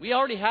different. We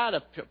already had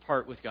a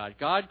part with God.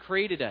 God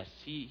created us.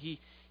 He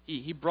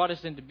brought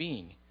us into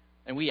being,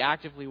 and we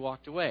actively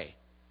walked away.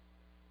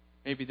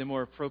 Maybe the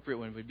more appropriate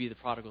one would be the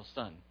prodigal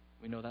son.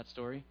 We know that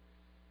story?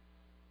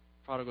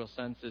 Prodigal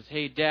son says,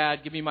 hey,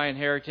 Dad, give me my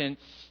inheritance.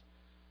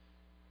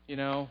 You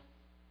know,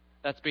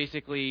 that's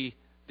basically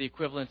the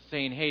equivalent of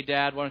saying, hey,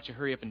 Dad, why don't you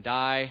hurry up and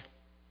die?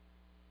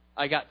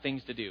 I got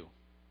things to do.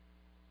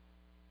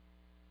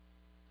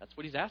 That's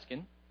what he's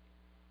asking.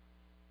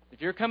 If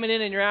you're coming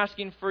in and you're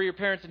asking for your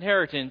parents'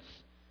 inheritance,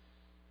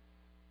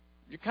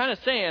 you're kind of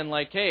saying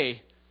like,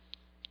 hey,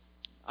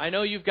 I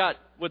know you've got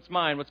what's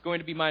mine, what's going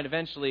to be mine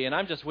eventually, and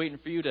I'm just waiting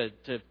for you to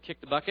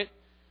kick the bucket.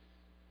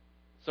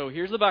 So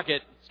here's the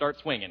bucket, start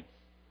swinging.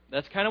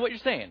 That's kind of what you're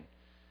saying,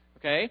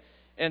 okay?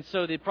 And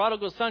so the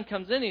prodigal son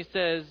comes in, he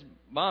says,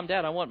 Mom,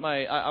 Dad, I want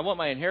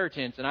my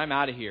inheritance, and I'm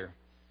out of here.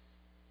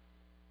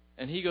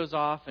 And he goes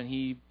off, and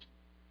he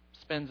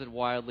spends it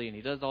wildly, and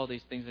he does all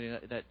these things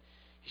that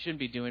he shouldn't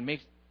be doing,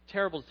 makes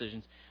terrible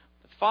decisions.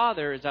 The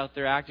father is out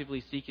there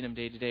actively seeking him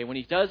day to day. When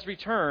he does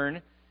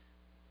return,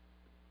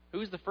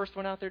 who's the first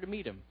one out there to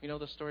meet him? You know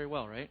the story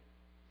well, right?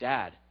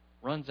 Dad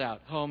runs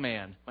out. Oh,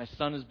 man, my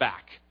son is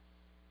back.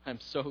 I'm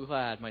so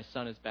glad my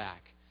son is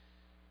back.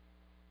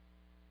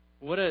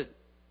 What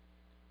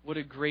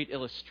a great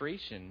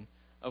illustration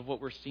of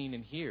what we're seeing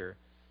in here,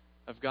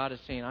 of God is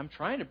saying, I'm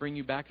trying to bring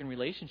you back in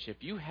relationship.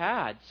 You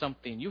had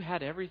something. You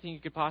had everything you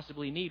could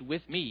possibly need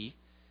with me.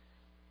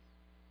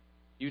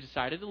 You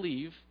decided to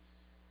leave.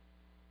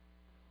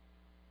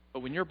 But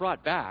when you're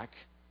brought back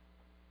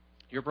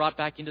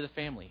into the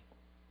family.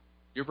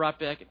 You're brought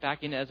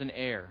back in as an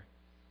heir.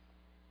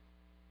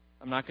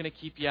 I'm not going to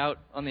keep you out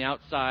on the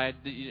outside.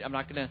 I'm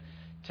not going to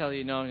tell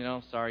you,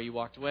 no, sorry, you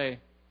walked away.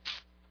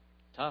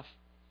 Tough.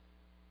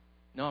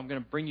 No, I'm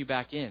going to bring you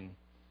back in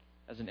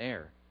as an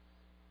heir.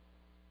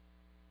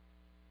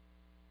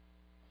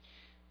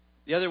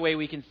 The other way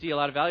we can see a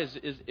lot of value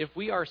is if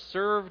we are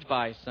served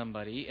by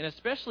somebody, and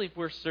especially if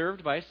we're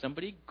served by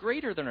somebody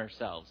greater than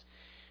ourselves.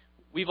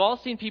 We've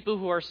all seen people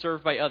who are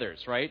served by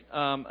others, right?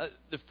 The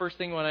first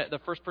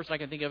person I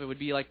can think of would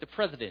be like the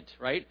president,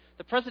 right?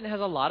 The president has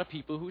a lot of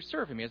people who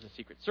serve him. He has a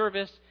secret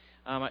service.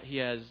 He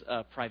has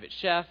a private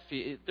chef.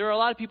 There are a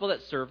lot of people that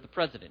serve the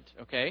president,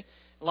 okay?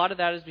 A lot of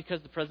that is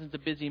because the president's a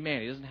busy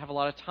man. He doesn't have a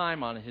lot of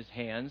time on his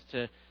hands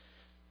to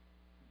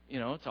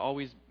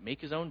always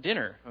make his own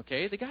dinner,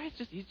 okay? The guy's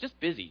he's just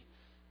busy,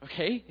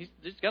 okay?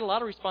 He's got a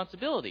lot of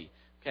responsibility,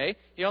 okay?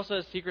 He also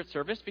has secret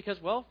service because,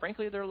 well,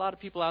 frankly, there are a lot of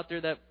people out there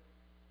that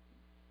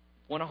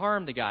want to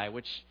harm the guy,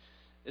 which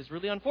is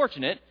really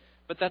unfortunate,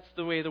 but that's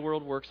the way the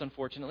world works,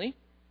 unfortunately.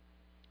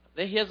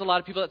 He has a lot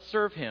of people that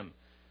serve him,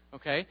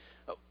 okay?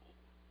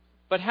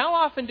 But how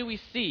often do we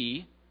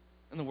see,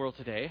 in the world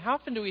today, how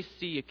often do we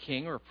see a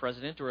king or a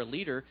president or a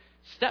leader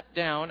step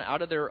down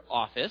out of their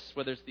office,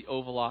 whether it's the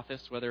Oval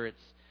Office, whether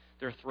it's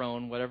their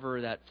throne,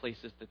 whatever that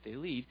place is that they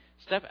lead,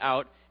 step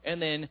out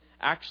and then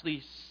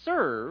actually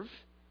serve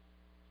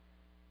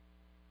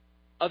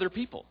other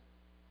people?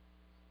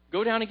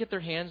 Go down and get their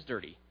hands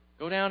dirty.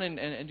 Go down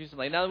and do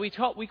something. Now,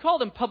 we call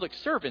them public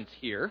servants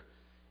here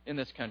in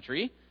this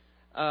country.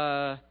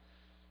 You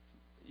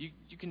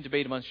can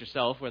debate amongst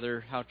yourself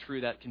how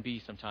true that can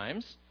be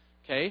sometimes.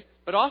 Okay?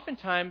 But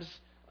oftentimes,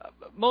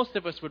 most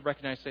of us would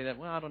say that,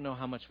 well, I don't know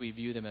how much we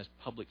view them as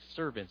public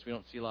servants. We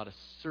don't see a lot of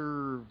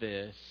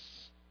service,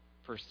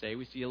 per se.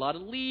 We see a lot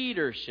of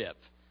leadership,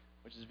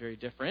 which is very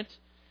different,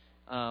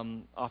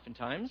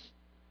 oftentimes.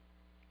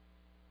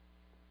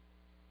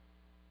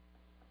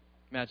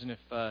 Imagine if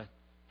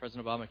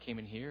President Obama came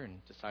in here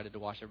and decided to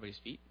wash everybody's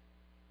feet.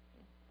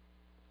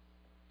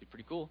 It'd be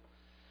pretty cool.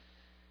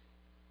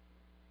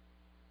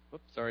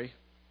 Whoops, sorry.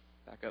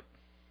 Back up.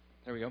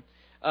 There we go.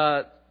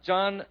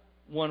 John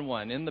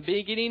 1:1. In the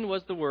beginning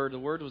was the Word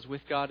was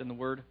with God, and the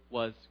Word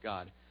was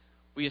God.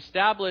 We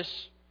establish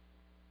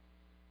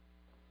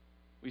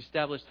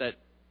that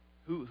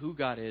who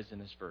God is in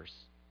this verse,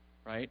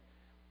 right?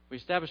 We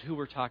establish who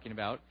we're talking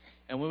about.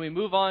 And when we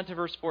move on to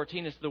verse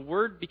 14, it's the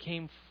Word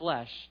became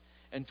flesh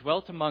and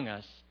dwelt among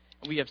us,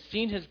 and we have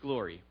seen His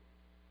glory.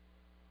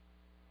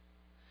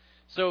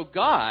 So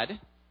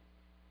God,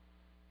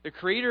 the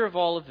creator of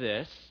all of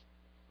this,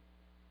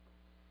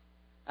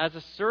 as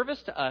a service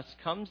to us,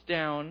 comes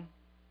down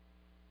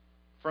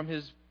from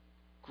His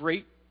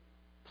great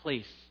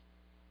place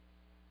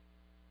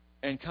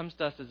and comes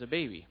to us as a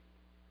baby.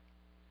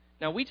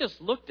 Now, we just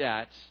looked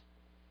at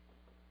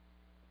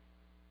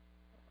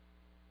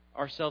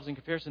ourselves in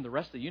comparison to the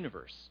rest of the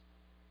universe.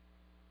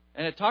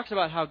 And it talks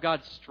about how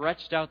God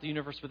stretched out the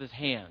universe with His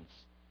hands,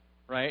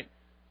 right?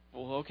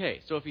 Well,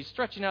 okay, so if He's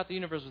stretching out the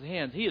universe with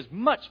hands, He is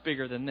much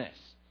bigger than this,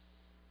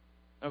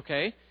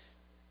 okay?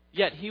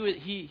 Yet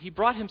He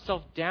brought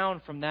Himself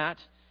down from that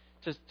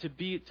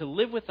to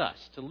live with us,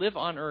 to live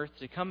on earth,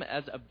 to come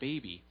as a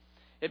baby.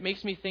 It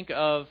makes me think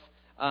of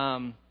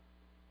the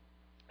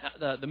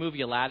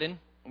movie Aladdin.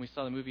 When we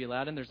saw the movie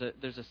Aladdin,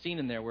 there's a scene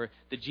in there where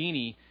the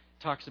genie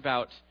talks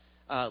about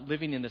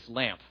living in this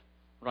lamp,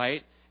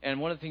 right? And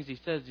one of the things he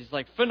says, he's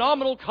like,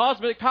 phenomenal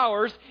cosmic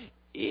powers,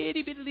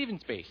 itty-bitty living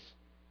space.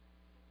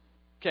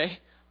 Okay?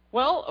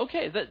 Well,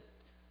 okay,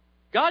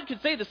 God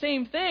could say the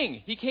same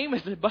thing. He came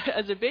as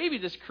a baby,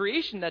 this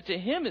creation that to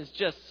Him is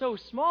just so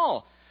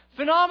small.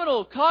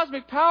 Phenomenal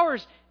cosmic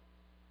powers,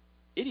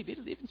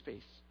 itty-bitty living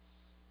space.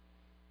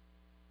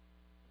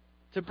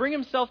 To bring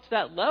Himself to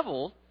that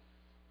level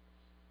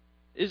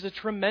is a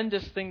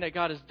tremendous thing that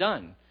God has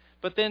done.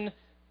 But then,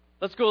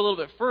 let's go a little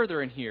bit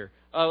further in here.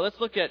 Let's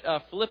look at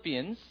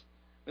Philippians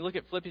We look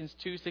at Philippians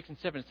 2, 6, and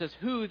 7. It says,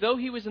 who, though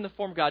he was in the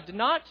form of God, did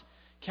not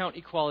count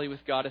equality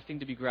with God a thing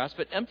to be grasped,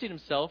 but emptied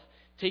himself,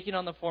 taking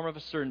on the form of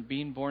a servant,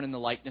 being born in the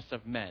likeness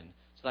of men.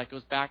 So that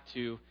goes back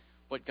to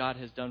what God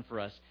has done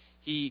for us.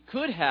 He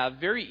could have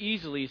very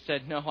easily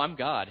said, no, I'm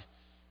God.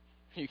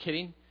 Are you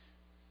kidding?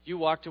 You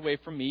walked away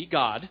from me,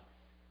 God.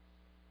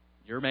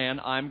 You're man,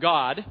 I'm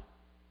God.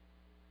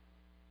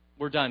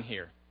 We're done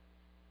here.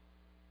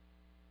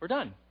 We're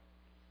done.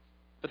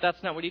 But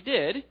that's not what he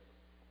did.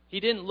 He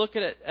didn't look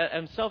at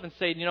himself and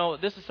say,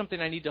 this is something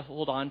I need to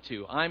hold on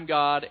to. I'm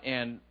God,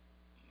 and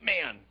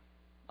man,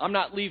 I'm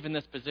not leaving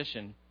this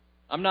position.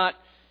 I'm not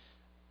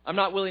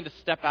willing to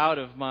step out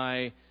of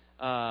my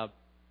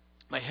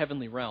my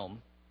heavenly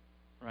realm,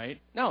 right?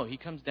 No, he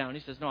comes down.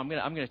 He says, no, I'm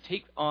gonna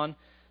take on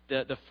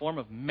the form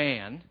of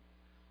man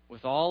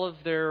with all of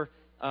their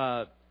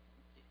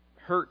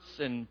hurts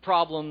and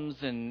problems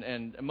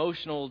and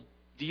emotional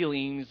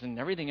dealings and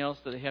everything else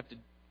that they have to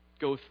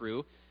go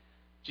through.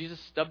 Jesus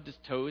stubbed his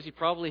toes. He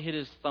probably hit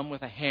his thumb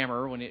with a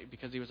hammer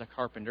because he was a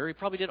carpenter. He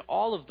probably did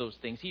all of those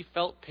things. He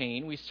felt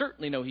pain. We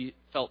certainly know he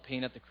felt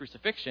pain at the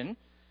crucifixion.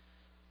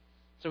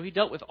 So he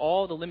dealt with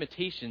all the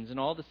limitations and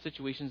all the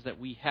situations that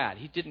we had.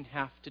 He didn't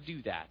have to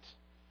do that.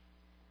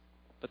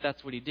 But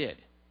that's what he did.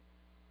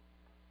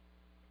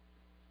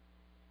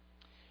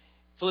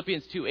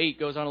 Philippians 2:8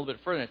 goes on a little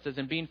bit further. It says,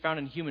 and being found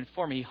in human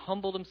form, he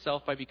humbled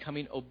himself by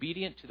becoming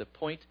obedient to the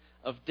point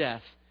of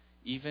death,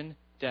 even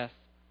death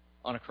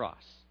on a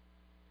cross.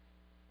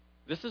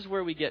 This is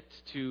where we get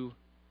to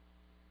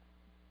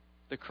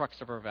the crux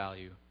of our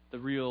value, the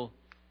real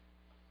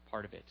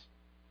part of it.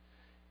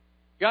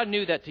 God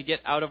knew that to get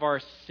out of our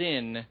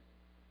sin,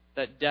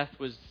 that death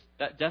was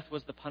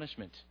the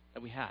punishment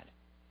that we had.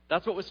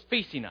 That's what was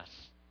facing us,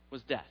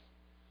 was death.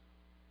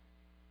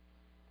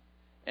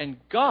 And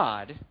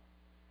God,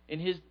 in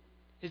his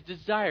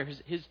desire,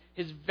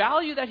 his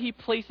value that he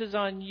places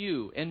on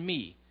you and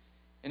me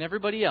and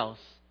everybody else,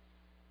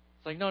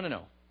 it's like,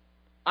 no.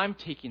 I'm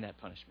taking that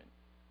punishment.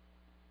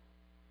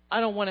 I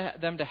don't want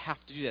them to have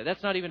to do that.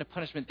 That's not even a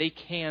punishment they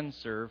can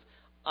serve.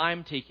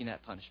 I'm taking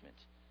that punishment.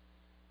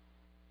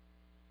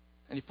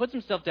 And he puts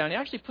himself down. He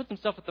actually puts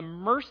himself at the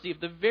mercy of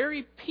the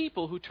very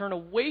people who turn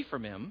away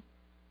from him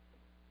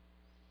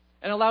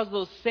and allows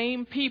those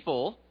same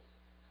people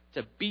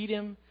to beat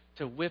him,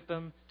 to whip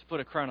him, to put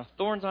a crown of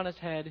thorns on his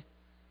head,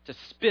 to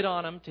spit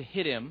on him, to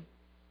hit him,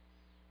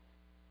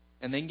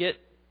 and then get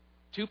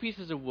 2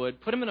 pieces of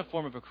wood, put him in the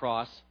form of a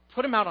cross,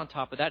 put him out on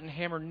top of that, and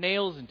hammer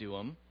nails into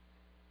him.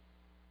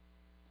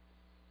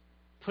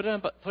 Put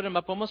him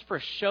up almost for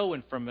a show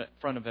in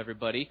front of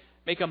everybody.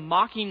 Make a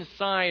mocking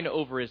sign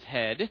over his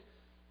head.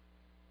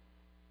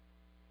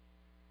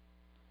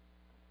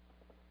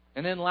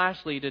 And then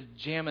lastly, to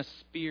jam a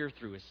spear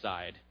through his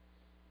side.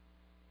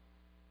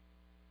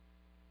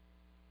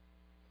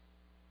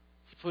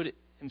 He put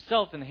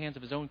himself in the hands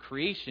of his own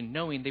creation,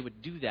 knowing they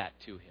would do that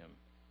to him.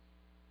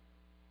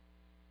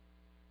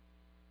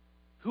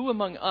 Who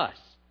among us,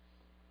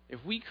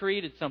 if we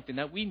created something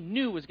that we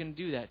knew was going to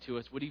do that to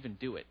us, would even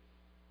do it?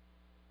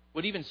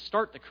 Would even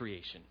start the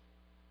creation?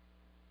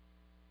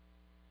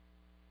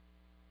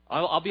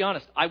 I'll be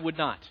honest, I would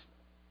not.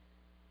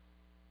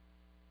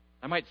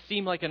 I might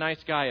seem like a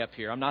nice guy up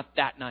here. I'm not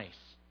that nice.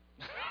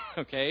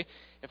 Okay?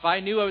 If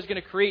I knew I was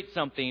going to create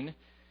something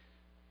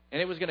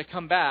and it was going to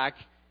come back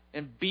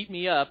and beat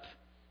me up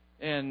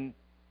and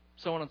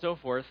so on and so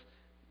forth,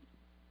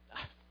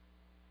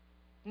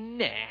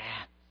 nah,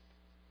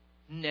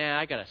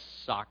 I got a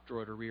sock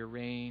drawer to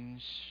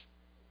rearrange.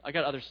 I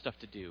got other stuff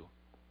to do.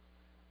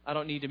 I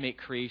don't need to make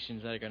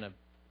creations that are going to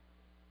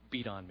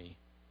beat on me.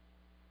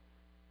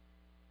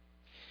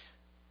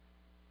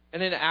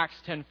 And then Acts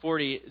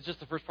 10:40, it's just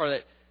the first part of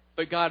that.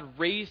 But God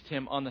raised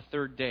him on the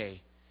 3rd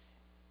day.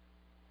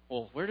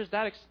 Well, where does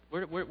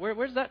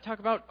that talk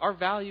about our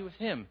value with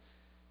him?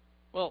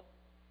 Well,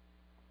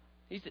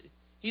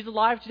 he's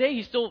alive today.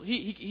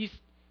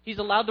 He's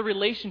allowed the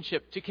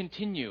relationship to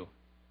continue.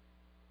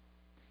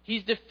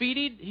 He's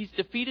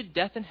defeated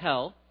death and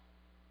hell.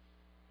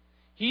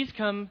 He's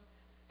come.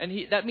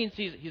 And that means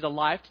he's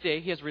alive today.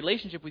 He has a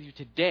relationship with you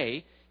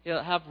today.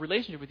 He'll have a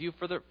relationship with you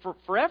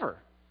forever.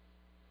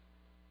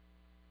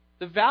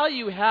 The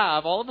value you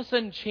have all of a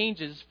sudden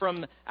changes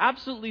from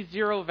absolutely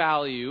zero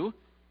value,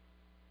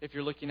 if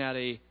you're looking at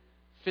a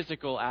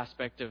physical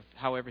aspect of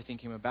how everything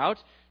came about,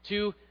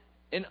 to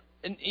an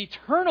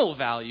eternal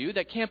value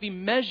that can't be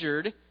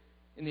measured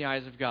in the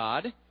eyes of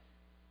God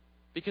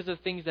because of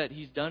things that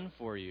he's done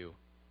for you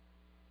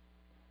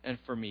and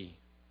for me.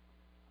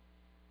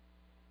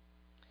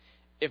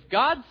 If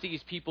God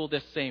sees people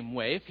this same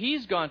way, if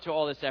he's gone to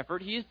all this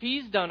effort,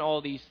 he's done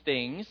all these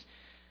things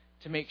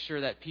to make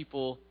sure that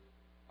people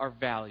are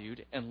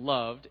valued and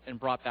loved and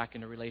brought back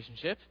into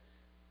relationship,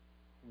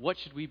 what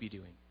should we be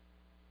doing?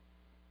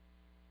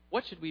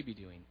 What should we be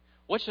doing?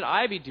 What should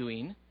I be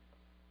doing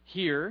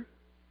here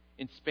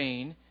in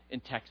Spain, in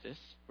Texas,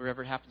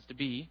 wherever it happens to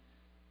be?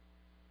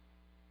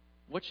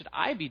 What should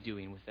I be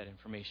doing with that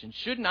information?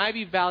 Shouldn't I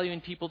be valuing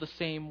people the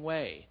same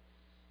way?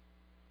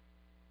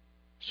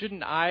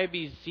 Shouldn't I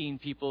be seeing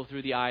people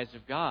through the eyes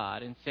of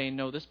God and saying,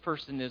 no, this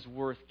person is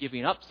worth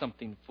giving up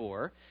something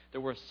for,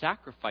 they're worth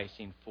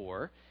sacrificing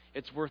for,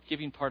 it's worth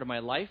giving part of my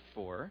life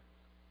for?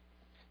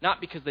 Not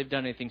because they've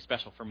done anything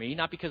special for me,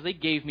 not because they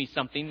gave me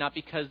something, not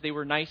because they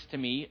were nice to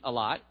me a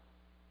lot,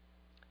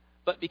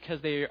 but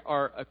because they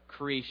are a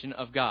creation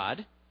of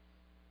God.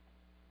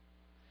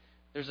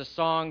 There's a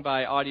song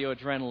by Audio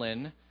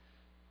Adrenaline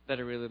that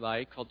I really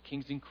like called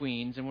Kings and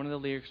Queens, and one of the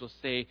lyrics will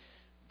say,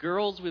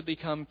 boys will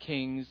become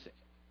kings,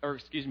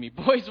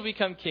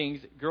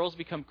 girls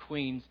become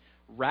queens,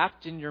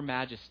 wrapped in your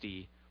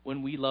majesty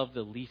when we love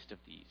the least of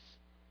these.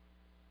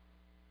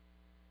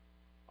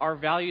 Our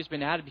value has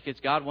been added because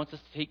God wants us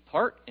to take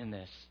part in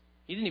this.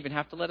 He didn't even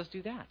have to let us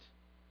do that.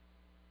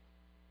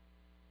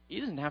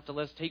 He doesn't have to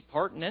let us take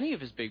part in any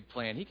of his big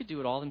plan. He could do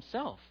it all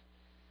himself.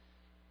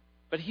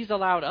 But he's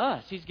allowed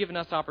us. He's given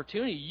us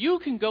opportunity. You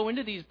can go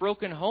into these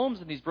broken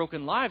homes and these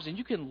broken lives, and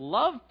you can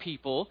love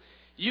people.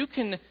 You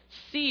can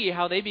see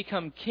how they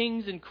become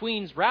kings and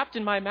queens wrapped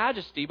in my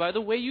majesty by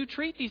the way you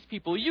treat these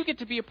people. You get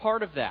to be a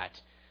part of that.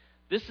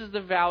 This is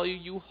the value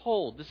you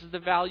hold. This is the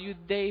value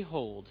they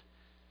hold.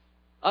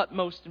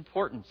 Utmost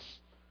importance.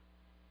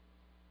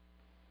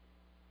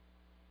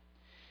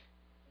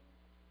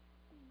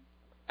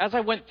 As I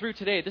went through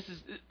today, this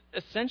is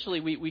essentially,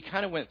 we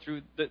kind of went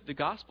through the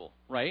gospel,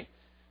 right?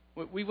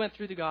 We went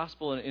through the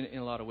gospel in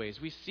a lot of ways.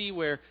 We see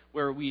where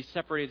we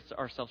separate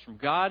ourselves from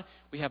God.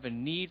 We have a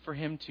need for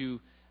him to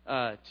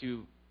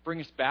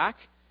bring us back.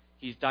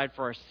 He's died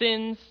for our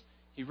sins.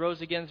 He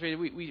rose again.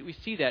 We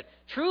see that.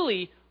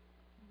 Truly,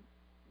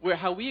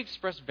 how we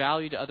express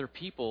value to other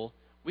people,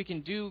 we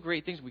can do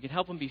great things. We can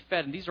help them be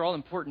fed, and these are all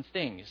important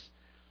things.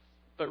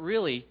 But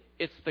really,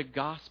 it's the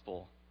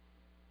gospel.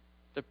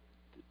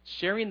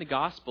 Sharing the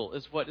gospel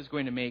is what is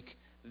going to make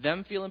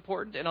them feel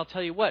important. And I'll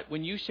tell you what,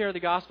 when you share the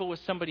gospel with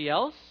somebody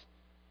else,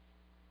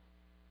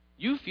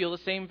 you feel the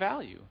same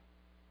value.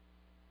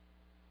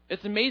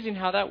 It's amazing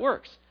how that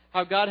works.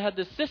 How God had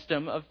this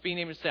system of being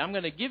able to say, I'm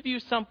going to give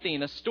you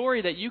something, a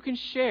story that you can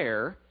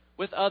share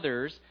with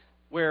others,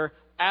 where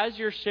as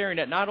you're sharing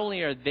it, not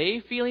only are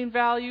they feeling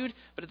valued,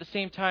 but at the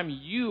same time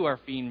you are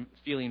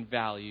feeling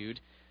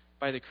valued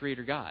by the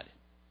Creator God.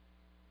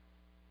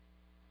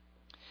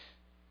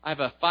 I have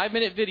a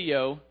 5-minute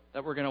video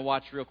that we're going to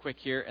watch real quick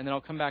here, and then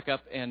I'll come back up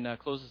and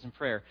close this in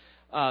prayer.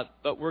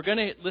 But we're going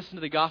to listen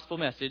to the gospel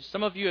message.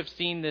 Some of you have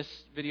seen this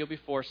video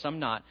before, some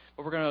not.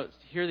 But we're going to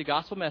hear the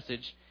gospel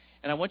message,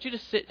 and I want you to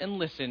sit and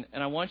listen,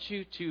 and I want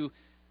you to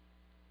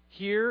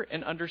hear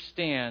and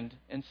understand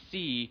and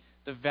see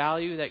the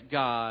value that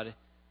God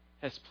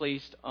has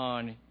placed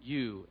on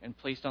you and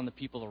placed on the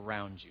people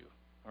around you.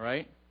 All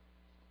right?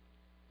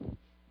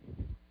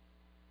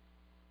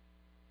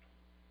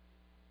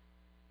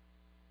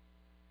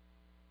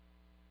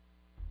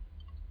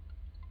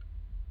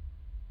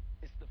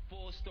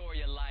 Full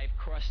story of life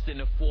crushed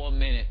into 4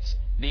 minutes.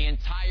 The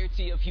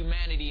entirety of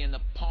humanity in the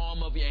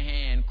palm of your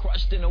hand,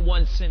 crushed into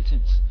one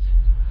sentence.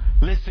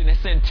 Listen,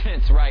 it's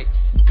intense, right?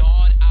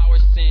 God, our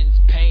sins,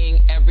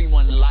 paying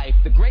everyone life.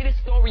 The greatest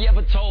story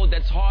ever told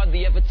that's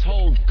hardly ever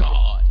told.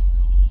 God.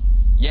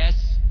 Yes,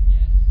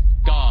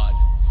 God.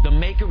 The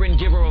maker and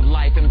giver of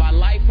life. And by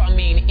life, I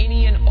mean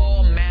any and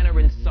all manner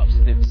and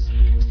substance.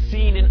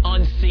 Seen and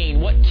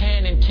unseen. What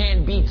can and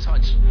can't be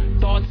touched.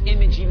 Thoughts,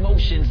 image,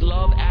 emotions,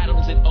 love,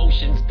 atoms, and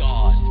oceans.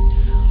 God.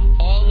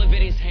 All of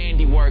it is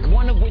handiwork,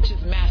 one of which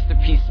is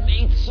masterpiece,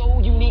 made so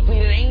uniquely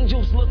that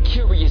angels look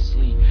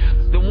curiously.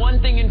 The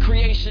one thing in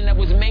creation that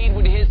was made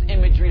with his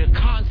imagery, the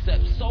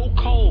concept so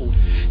cold.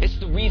 It's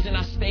the reason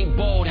I stay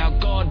bold, how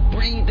God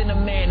breathed in a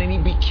man and he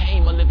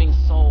became a living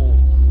soul.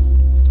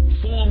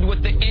 Formed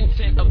with the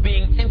intent of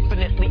being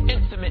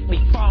intimately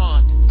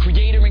fond.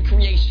 Creator and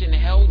creation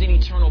held an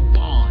eternal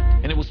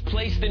bond. And it was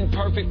placed in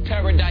perfect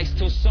paradise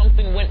till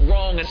something went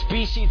wrong. A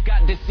species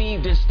got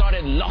deceived and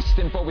started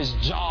lusting for his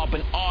job.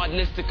 An odd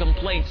list of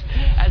complaints,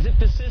 as if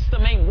the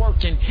system ain't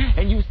working.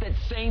 And used that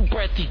same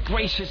breath he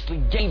graciously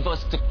gave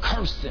us to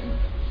curse him.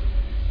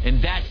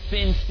 And that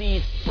sin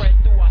seed spread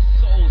through our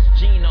soul's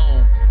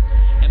genome.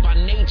 And by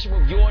nature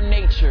of your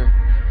nature,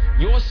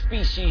 your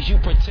species, you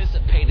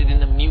participated in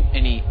the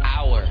mutiny.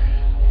 Our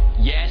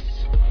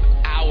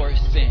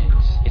sins.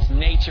 It's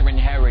nature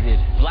inherited.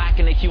 Black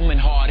in the human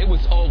heart. It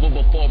was over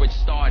before it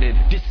started.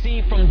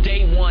 Deceived from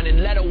day one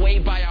and led away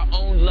by our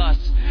own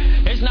lust.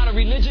 There's not a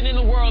religion in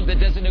the world that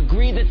doesn't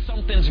agree that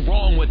something's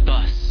wrong with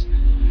us.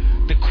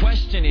 The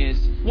question is,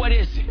 what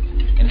is it?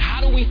 And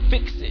how do we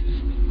fix it?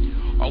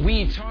 Are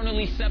we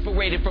eternally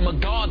separated from a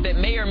God that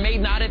may or may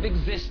not have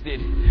existed?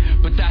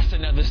 But that's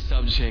another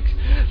subject.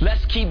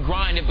 Let's keep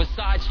grinding.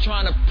 Besides,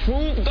 trying to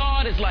prove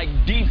God is like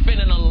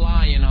defending a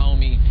lion,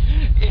 homie.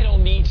 It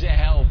don't need your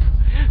help.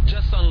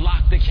 Just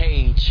unlock the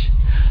cage.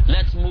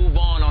 Let's move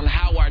on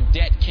how our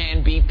debt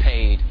can be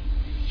paid.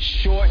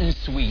 Short and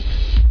sweet.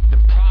 The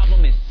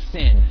problem is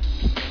sin.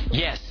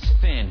 Yes,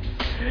 sin.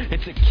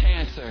 It's a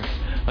cancer,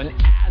 an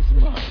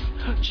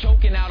asthma,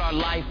 choking out our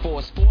life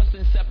force,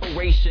 forcing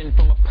separation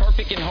from a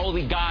perfect and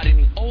holy God.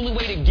 And the only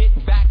way to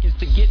get back is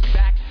to get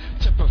back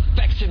to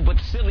perfection, but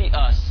silly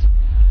us.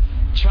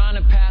 Trying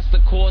to pass the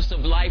course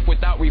of life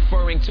without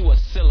referring to a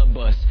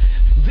syllabus.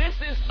 This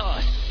is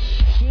us.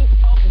 Keep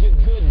up your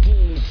good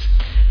deeds.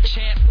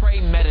 Chant, pray,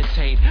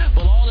 meditate.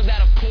 But all of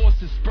that, of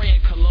course, is spraying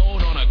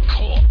cologne on a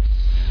corpse.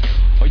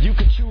 Or you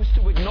could choose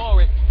to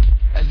ignore it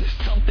as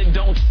if something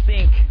don't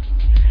stink.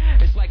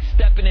 It's like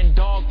stepping in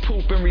dog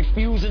poop and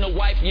refusing to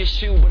wipe your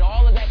shoe. But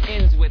all of that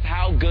ends with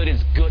how good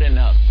is good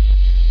enough.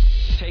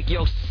 Take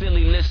your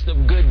silly list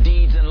of good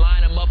deeds and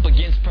line them up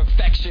against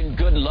perfection.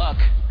 Good luck.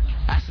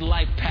 That's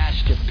life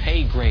past your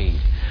pay grade.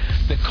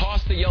 The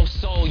cost of your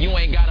soul, you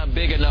ain't got a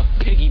big enough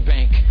piggy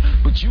bank.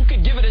 But you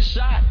could give it a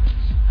shot.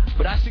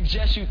 But I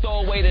suggest you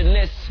throw away the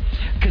list,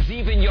 because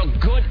even your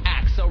good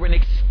acts are an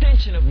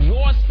extension of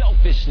your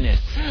selfishness.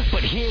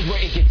 But here's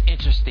where it gets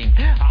interesting.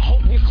 I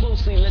hope you're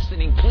closely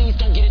listening. Please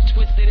don't get it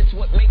twisted. It's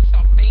what makes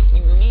our faith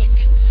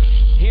unique.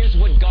 Here's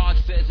what God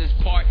says is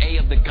part A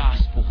of the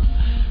gospel.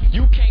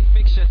 You can't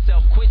fix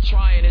yourself. Quit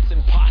trying. It's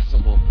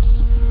impossible.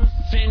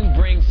 Sin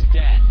brings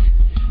death.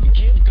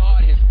 Give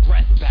God his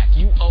breath back.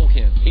 You owe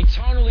him.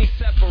 Eternally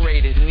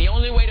separated. And the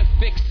only way to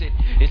fix it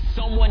is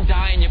someone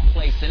die in your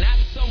place. And that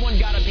someone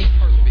gotta be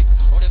perfect.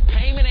 Or the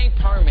payment ain't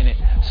permanent.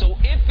 So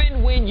if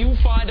and when you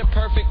find a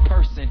perfect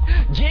person,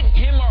 get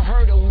him or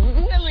her to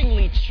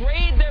willingly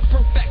trade their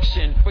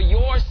perfection for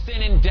your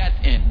sin and death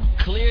in.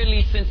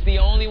 Clearly, since the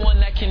only one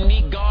that can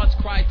meet God's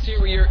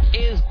criteria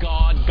is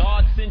God,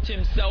 God sent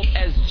himself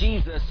as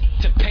Jesus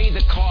to pay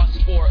the cost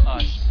for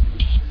us.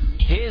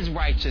 His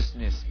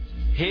righteousness,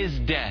 his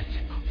death,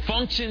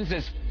 functions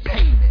as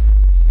payment.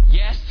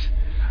 Yes,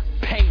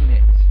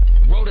 payment.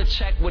 Wrote a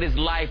check with his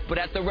life, but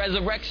at the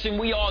resurrection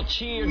we all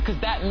cheered, because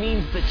that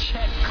means the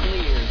check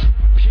clears.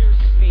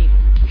 Pierced feet,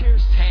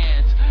 pierced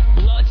hands,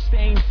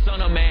 blood-stained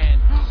Son of Man,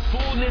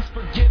 fullness,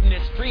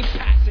 forgiveness, free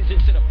passage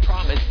into the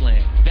promised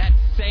land. That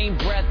same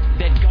breath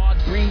that God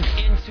breathed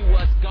into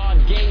us,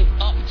 God gave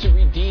up to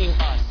redeem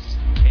us.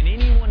 And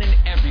anyone and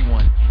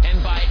everyone,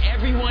 and by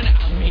everyone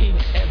I mean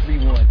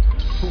everyone,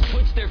 who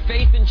puts their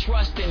faith and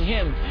trust in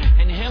him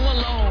and him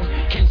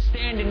alone can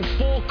stand in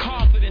full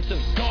confidence of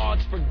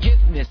God's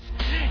forgiveness.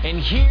 And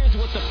here's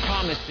what the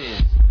promise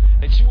is: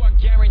 that you are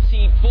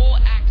guaranteed full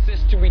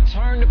access to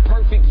return to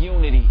perfect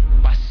unity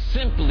by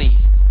simply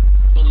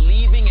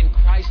believing in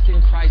Christ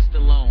and Christ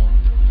alone.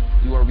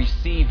 You are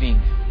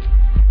receiving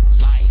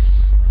life.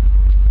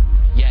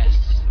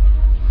 Yes,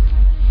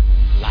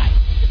 life.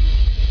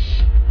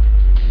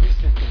 This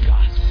is the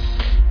gospel.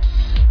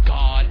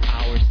 God,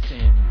 our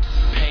sins,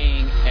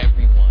 paying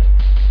everyone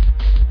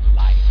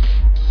life.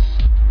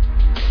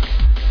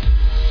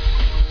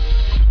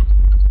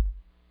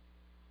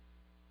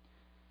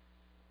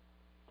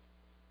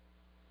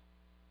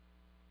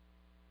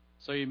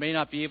 So you may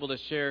not be able to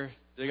share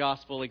the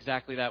gospel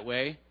exactly that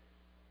way,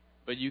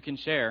 but you can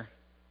share.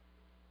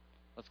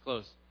 Let's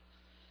close.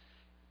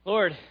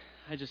 Lord,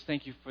 I just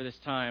thank you for this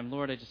time.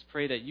 Lord, I just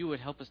pray that you would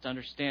help us to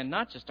understand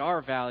not just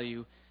our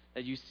value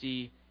that you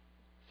see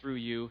through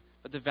you,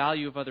 but the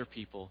value of other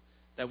people.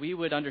 That we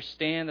would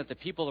understand that the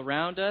people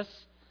around us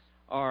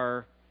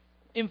are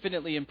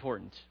infinitely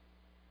important.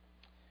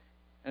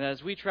 And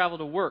as we travel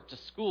to work, to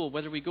school,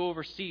 whether we go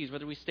overseas,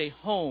 whether we stay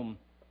home,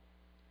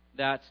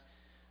 that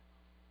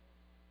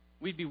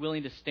we'd be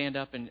willing to stand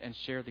up and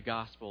share the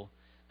gospel.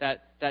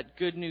 That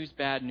good news,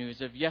 bad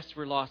news of, yes,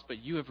 we're lost,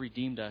 but you have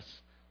redeemed us.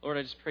 Lord,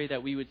 I just pray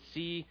that we would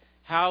see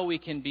how we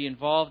can be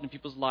involved in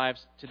people's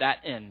lives to that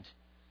end.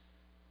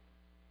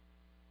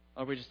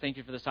 Lord, we just thank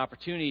you for this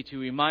opportunity to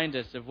remind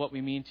us of what we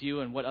mean to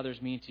you and what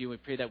others mean to you. We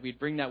pray that we'd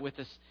bring that with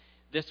us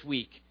this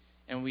week,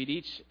 and we'd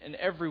each and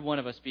every one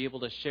of us be able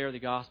to share the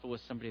gospel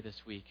with somebody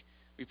this week.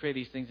 We pray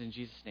these things in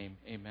Jesus' name.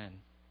 Amen.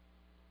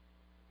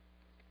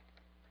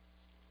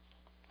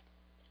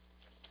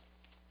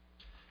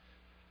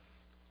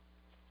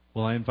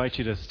 Well, I invite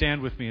you to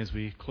stand with me as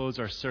we close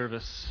our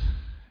service,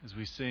 as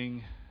we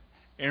sing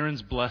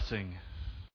Aaron's Blessing.